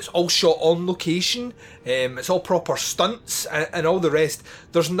 it's all shot on location, it's all proper stunts and all the rest.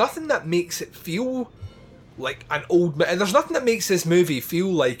 There's nothing that makes it feel like an old, and there's nothing that makes this movie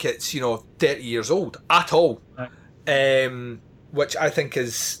feel like it's 30 years old at all, which I think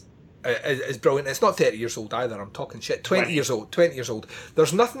is brilliant. It's not 30 years old either, I'm talking shit. 20 years old.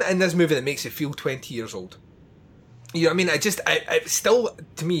 There's nothing in this movie that makes it feel 20 years old. You know what I mean? It still,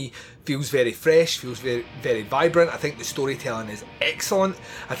 to me, feels very fresh, feels very, very vibrant. I think the storytelling is excellent.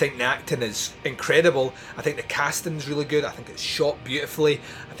 I think the acting is incredible. I think the casting's really good. I think it's shot beautifully.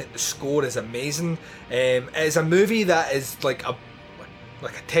 I think the score is amazing. It's a movie that is like a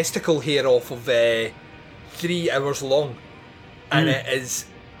testicle hair off of 3 hours long. And it is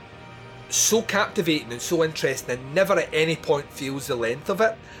so captivating and so interesting, and never at any point feels the length of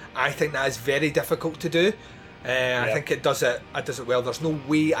it. I think that is very difficult to do. I think it does it well. There's no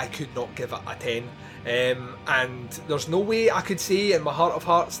way I could not give it a 10, and there's no way I could say in my heart of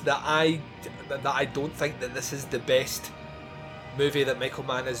hearts that I don't think that this is the best movie that Michael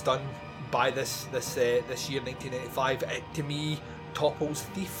Mann has done by this year, 1995. It, to me, topples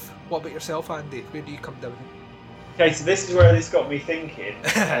Thief. What about yourself, Andy? Where do you come down? Okay, so this is where this got me thinking,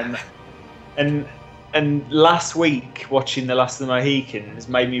 and last week watching The Last of the Mohicans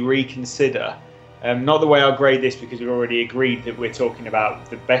made me reconsider. Not the way I'll grade this, because we've already agreed that we're talking about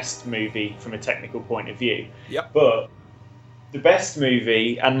the best movie from a technical point of view. Yep. But the best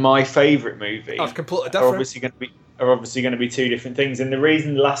movie and my favourite movie are completely different. Are obviously going to be two different things. And the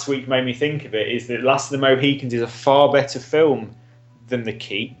reason last week made me think of it is that Last of the Mohicans is a far better film than The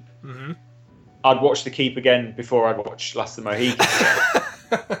Keep. Mm-hmm. I'd watch The Keep again before I'd watch Last of the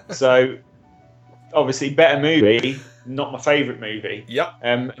Mohicans. So, obviously, better movie, not my favourite movie. Yep.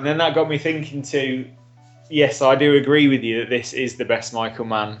 And then that got me thinking too, yes, I do agree with you that this is the best Michael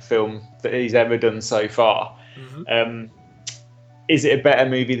Mann film that he's ever done so far. Mm-hmm. Is it a better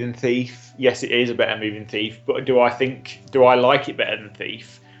movie than Thief? Yes, it is a better movie than Thief. But do I like it better than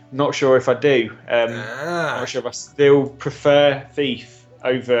Thief? Not sure if I do. Not sure if I still prefer Thief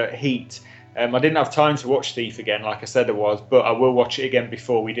over Heat. I didn't have time to watch Thief again, like I said I was, but I will watch it again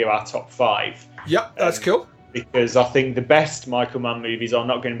before we do our top 5. Yep, that's cool. Because I think the best Michael Mann movies are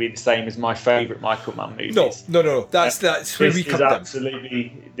not going to be the same as my favourite Michael Mann movies. No. That's where we come down.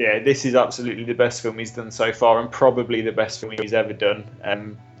 This is absolutely the best film he's done so far, and probably the best film he's ever done.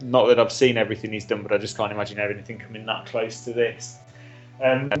 Not that I've seen everything he's done, but I just can't imagine anything coming that close to this.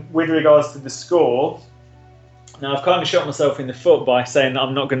 With regards to the score, now I've kind of shot myself in the foot by saying that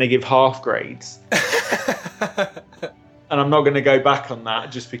I'm not going to give half grades. And I'm not going to go back on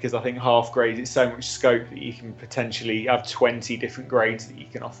that, just because I think half grades, it's so much scope that you can potentially have 20 different grades that you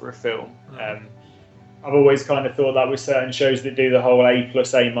can offer a film. I've always kind of thought that with certain shows that do the whole A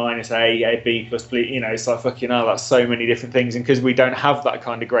plus A minus A B plus B, it's like fucking hell, that's so many different things. And because we don't have that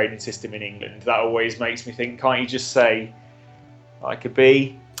kind of grading system in England, that always makes me think, can't you just say like a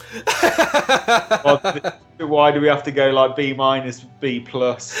B? Why do we have to go like B minus B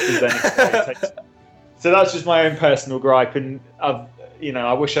plus? So that's just my own personal gripe, and I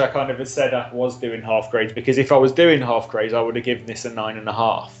wish I kind of had said I was doing half grades, because if I was doing half grades, I would have given this a 9.5.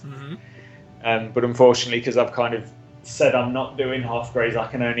 Mm-hmm. But unfortunately, because I've kind of said I'm not doing half grades, I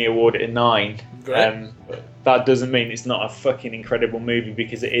can only award it a 9. But that doesn't mean it's not a fucking incredible movie,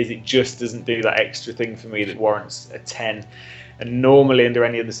 because it is. It just doesn't do that extra thing for me that warrants a 10. And normally, under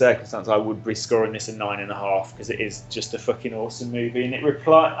any other circumstance, I would be scoring this a 9.5, because it is just a fucking awesome movie. And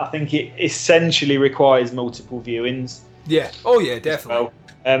I think it essentially requires multiple viewings. Yeah. Oh, yeah, definitely.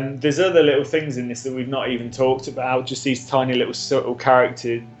 Well, there's other little things in this that we've not even talked about. Just these tiny little subtle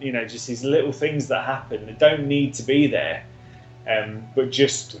character, just these little things that happen that don't need to be there, but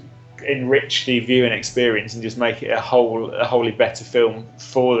just enrich the viewing experience and just make it a wholly better film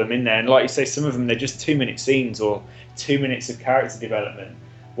for them in there. And like you say, some of them, they're just 2-minute scenes or 2 minutes of character development,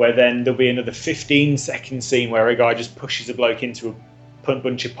 where then there'll be another 15-second scene where a guy just pushes a bloke into a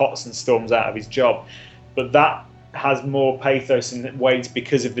bunch of pots and storms out of his job. But that has more pathos and weight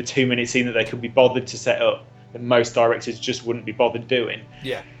because of the 2-minute scene that they could be bothered to set up that most directors just wouldn't be bothered doing.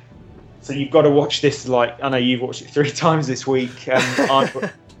 Yeah. So you've got to watch this, I know you've watched it 3 times this week. I've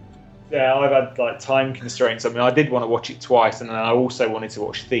had time constraints. I mean, I did want to watch it twice, and then I also wanted to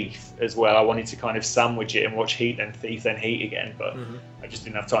watch Thief as well. I wanted to kind of sandwich it and watch Heat, then Thief, then Heat again, but I just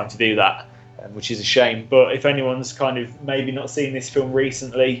didn't have time to do that, which is a shame. But if anyone's kind of maybe not seen this film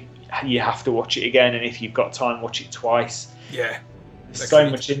recently, you have to watch it again, and if you've got time, watch it twice. Yeah. There's so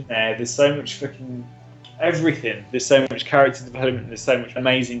much in there. There's so much fucking everything. There's so much character development. There's so much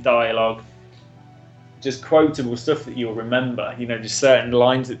amazing dialogue. Just quotable stuff that you'll remember, just certain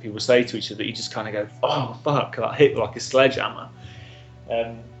lines that people say to each other that you just kind of go, oh fuck, that hit like a sledgehammer.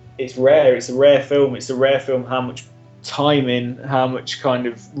 It's rare. It's a rare film. It's a rare film. How much time in, how much kind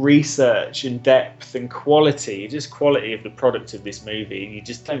of research and depth and quality, just quality of the product of this movie. And you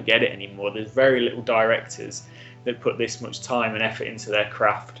just don't get it anymore. There's very little directors that put this much time and effort into their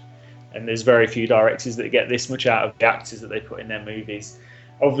craft, and there's very few directors that get this much out of the actors that they put in their movies.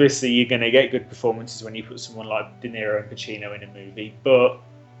 Obviously, you're going to get good performances when you put someone like De Niro and Pacino in a movie, but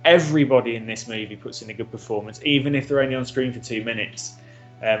everybody in this movie puts in a good performance, even if they're only on screen for 2 minutes,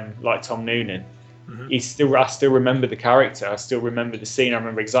 like Tom Noonan. Mm-hmm. I still remember the character. I still remember the scene. I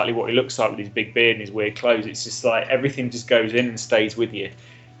remember exactly what he looks like with his big beard and his weird clothes. It's just like everything just goes in and stays with you.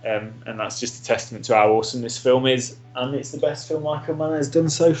 And that's just a testament to how awesome this film is, and it's the best film Michael Mann has done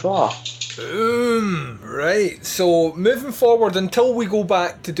so far. Boom! Right, so moving forward, until we go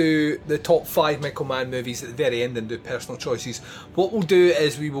back to do the top 5 Michael Mann movies at the very end and do personal choices, what we'll do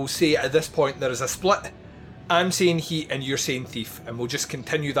is we will say at this point there is a split. I'm saying Heat and you're saying Thief, and we'll just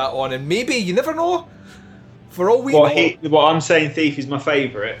continue that on, and maybe, you never know, for all we know... What I'm saying Thief is my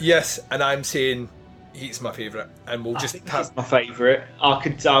favourite. Yes, and I'm saying Heat's my favourite, and we'll just have... It's my favourite. I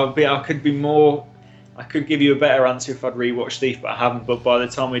could give you a better answer if I'd rewatched Thief, but I haven't. But by the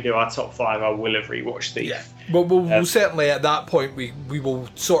time we do our top 5, I will have rewatched Thief. Yeah, but we'll certainly at that point we will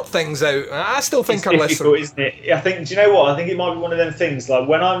sort things out. I still think our difficult, isn't it? I think. Do you know what? I think it might be one of them things. Like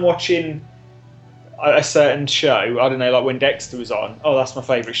when I'm watching a certain show, I don't know, like when Dexter was on. Oh, that's my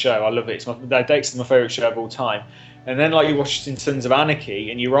favourite show. I love it. Dexter's my favourite show of all time. And then like you watch Sons of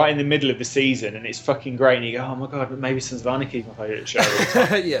Anarchy, and you're right in the middle of the season, and it's fucking great, and you go, oh my god, but maybe Sons of Anarchy is my favourite show.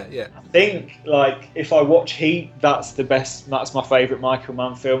 Yeah. I think like if I watch Heat, that's my favourite Michael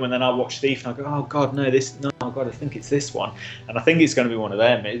Mann film, and then I watch Thief, and I go, oh god, I think it's this one, and I think it's going to be one of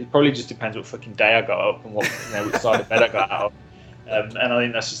them. It probably just depends what fucking day I got up and what which side of bed I got out of. And I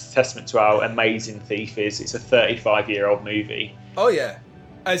think that's just a testament to how amazing Thief is. It's a 35-year-old movie. Oh yeah.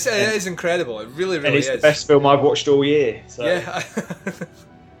 It is incredible. It really is. And it's the best film I've watched all year. So. Yeah.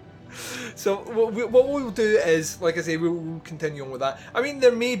 So what we'll do is, like I say, we'll continue on with that. I mean,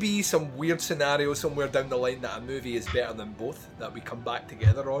 there may be some weird scenario somewhere down the line that a movie is better than both that we come back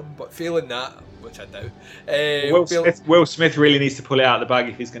together on. But failing that, which I doubt, Will Smith really needs to pull it out of the bag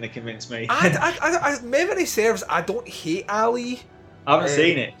if he's going to convince me. Memory serves, I don't hate Ali. I haven't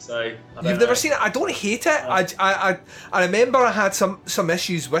seen it, so... You've never seen it? I don't hate it. No. I remember I had some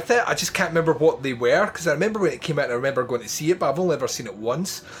issues with it. I just can't remember what they were, because I remember when it came out and I remember going to see it, but I've only ever seen it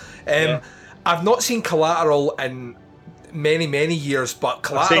once. I've not seen Collateral in many, many years, but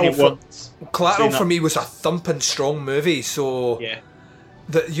Collateral for me was a thumping strong movie, so... Yeah.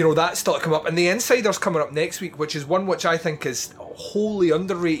 That's still to come up. And The Insider's coming up next week, which is one which I think is wholly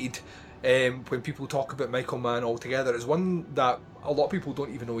underrated when people talk about Michael Mann altogether. It's one that a lot of people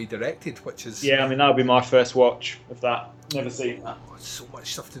don't even know he directed, which is... Yeah, I mean, that'll be my first watch of that. Never seen that. So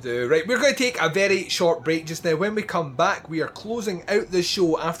much stuff to do. Right, we're going to take a very short break just now. When we come back, we are closing out the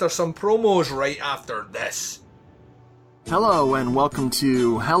show after some promos right after this. Hello, and welcome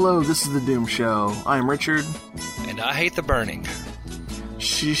to Hello, This is the Doom Show. I'm Richard. And I hate the burning.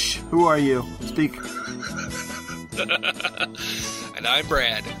 Shh, who are you? Speak. And I'm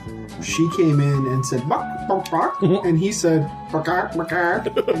Brad. She came in and said, "Buck, buck, buck," and he said, "Buck, buck, buck,"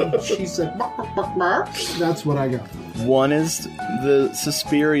 and she said, "Buck, buck, buck, buck." That's what I got. One is the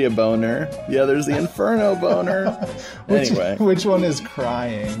Suspiria boner, the other's the Inferno boner. Anyway. Which one is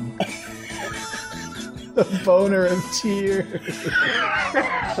crying? The boner of tears.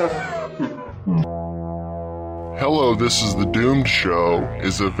 Hello, This is the Doomed Show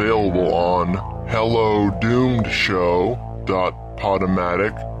is available on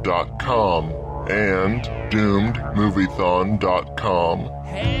hellodoomedshow.podomatic.com and doomedmoviethon.com.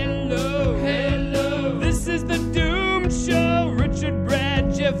 Hello, this is the Doom Show. Richard,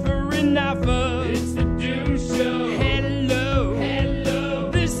 Brad, Jeffrey, Nava. It's the Doom Show.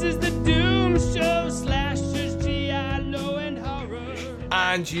 Hello, this is the Doom Show. Slashers, giallo, and horror.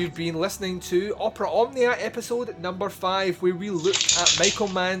 And you've been listening to Opera Omnia episode number 5, where we look at Michael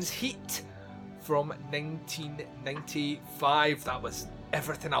Mann's Heat from 1995. That was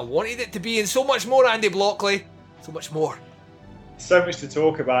everything I wanted it to be, and so much more, Andy Blockley. So much more. So much to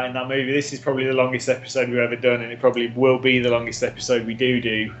talk about in that movie. This is probably the longest episode we've ever done, and it probably will be the longest episode we do.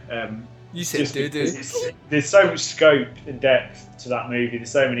 You said do. There's so much scope and depth to that movie.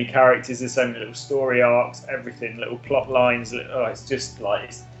 There's so many characters, there's so many little story arcs, everything, little plot lines. It's just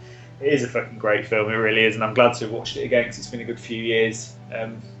like... It is a fucking great film, it really is, and I'm glad to have watched it again because it's been a good few years.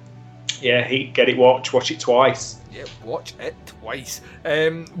 Get it watch it twice. Yeah, watch it twice.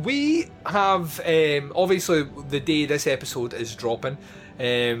 We have, obviously, the day this episode is dropping,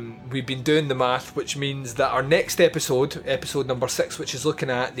 we've been doing the math, which means that our next episode number 6, which is looking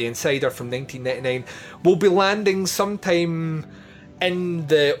at The Insider from 1999, will be landing sometime in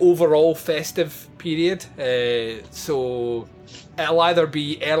the overall festive period. So it'll either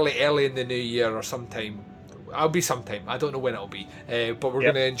be early in the new year or sometime. I'll be sometime. I don't know when it'll be, but we're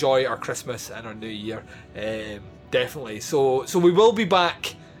going to enjoy our Christmas and our New Year, definitely. So we will be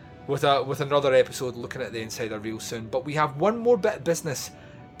back with another episode looking at The Insider real soon. But we have one more bit of business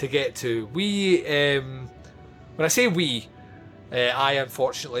to get to. We, when I say we, I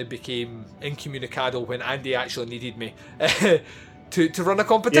unfortunately became incommunicado when Andy actually needed me to run a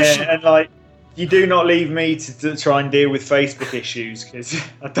competition. Yeah, and You do not leave me to try and deal with Facebook issues, because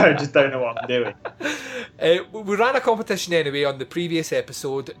I don't know what I'm doing. We ran a competition anyway on the previous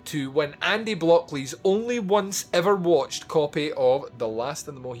episode to win Andy Blockley's only once ever watched copy of The Last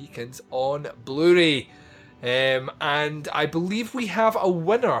of the Mohicans on Blu-ray. And I believe we have a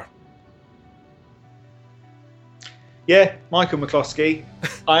winner. Yeah, Michael McCloskey.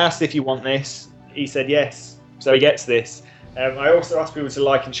 I asked if you want this. He said yes, so he gets this. I also asked people to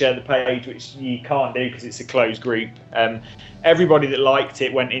like and share the page, which you can't do because it's a closed group. Everybody that liked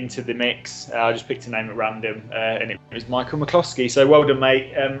it went into the mix. I just picked a name at random, and it was Michael McCloskey. So well done,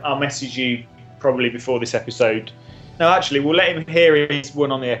 mate. I'll message you probably before this episode. No, actually, we'll let him hear his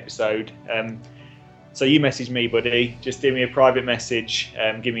one on the episode. So you message me, buddy. Just give me a private message.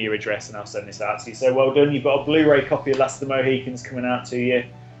 Give me your address, and I'll send this out to you. So well done. You've got a Blu-ray copy of Last of the Mohicans coming out to you.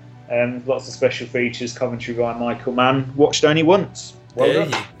 Lots of special features, commentary by Michael Mann. Watched only once. Well there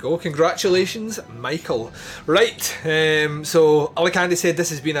done. you go. Congratulations, Michael. Right, so like Andy said, this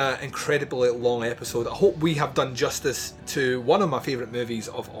has been an incredibly long episode. I hope we have done justice to one of my favourite movies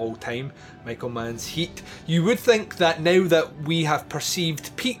of all time, Michael Mann's Heat. You would think that now that we have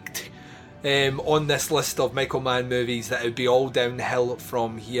peaked on this list of Michael Mann movies, that it would be all downhill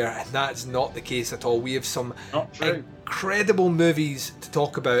from here, and that's not the case at all. We have some incredible movies to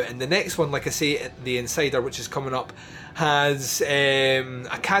talk about, and the next one, like I say, The Insider, which is coming up, has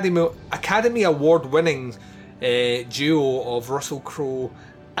Academy Award winning duo of Russell Crowe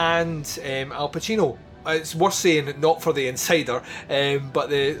and Al Pacino. It's worth saying, not for The Insider,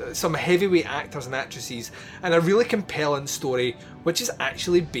 but some heavyweight actors and actresses, and a really compelling story which is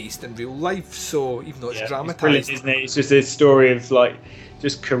actually based in real life. So even though it's dramatised, it's brilliant, isn't it? It's just a story of like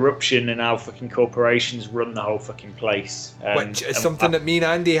just corruption and how fucking corporations run the whole fucking place, which is something that me and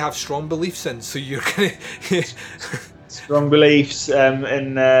Andy have strong beliefs in. So you're gonna strong beliefs, and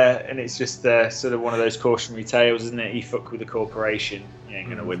it's just sort of one of those cautionary tales, isn't it? You fuck with a corporation, you ain't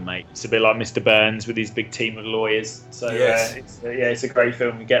gonna win, mate. It's a bit like Mr. Burns with his big team of lawyers. So yes. It's a great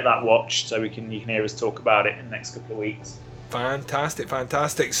film. We get that watched, so you can hear us talk about it in the next couple of weeks.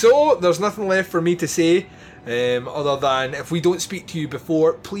 Fantastic. So there's nothing left for me to say other than, if we don't speak to you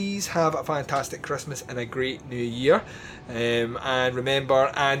before, please have a fantastic Christmas and a great New Year. And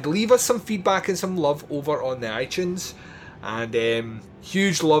remember, and leave us some feedback and some love over on the iTunes. And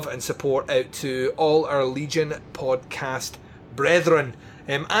huge love and support out to all our Legion podcast brethren.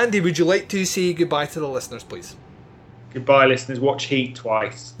 Andy, would you like to say goodbye to the listeners, please? Goodbye, listeners. Watch Heat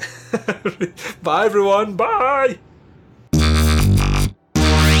twice. Bye, everyone. Bye.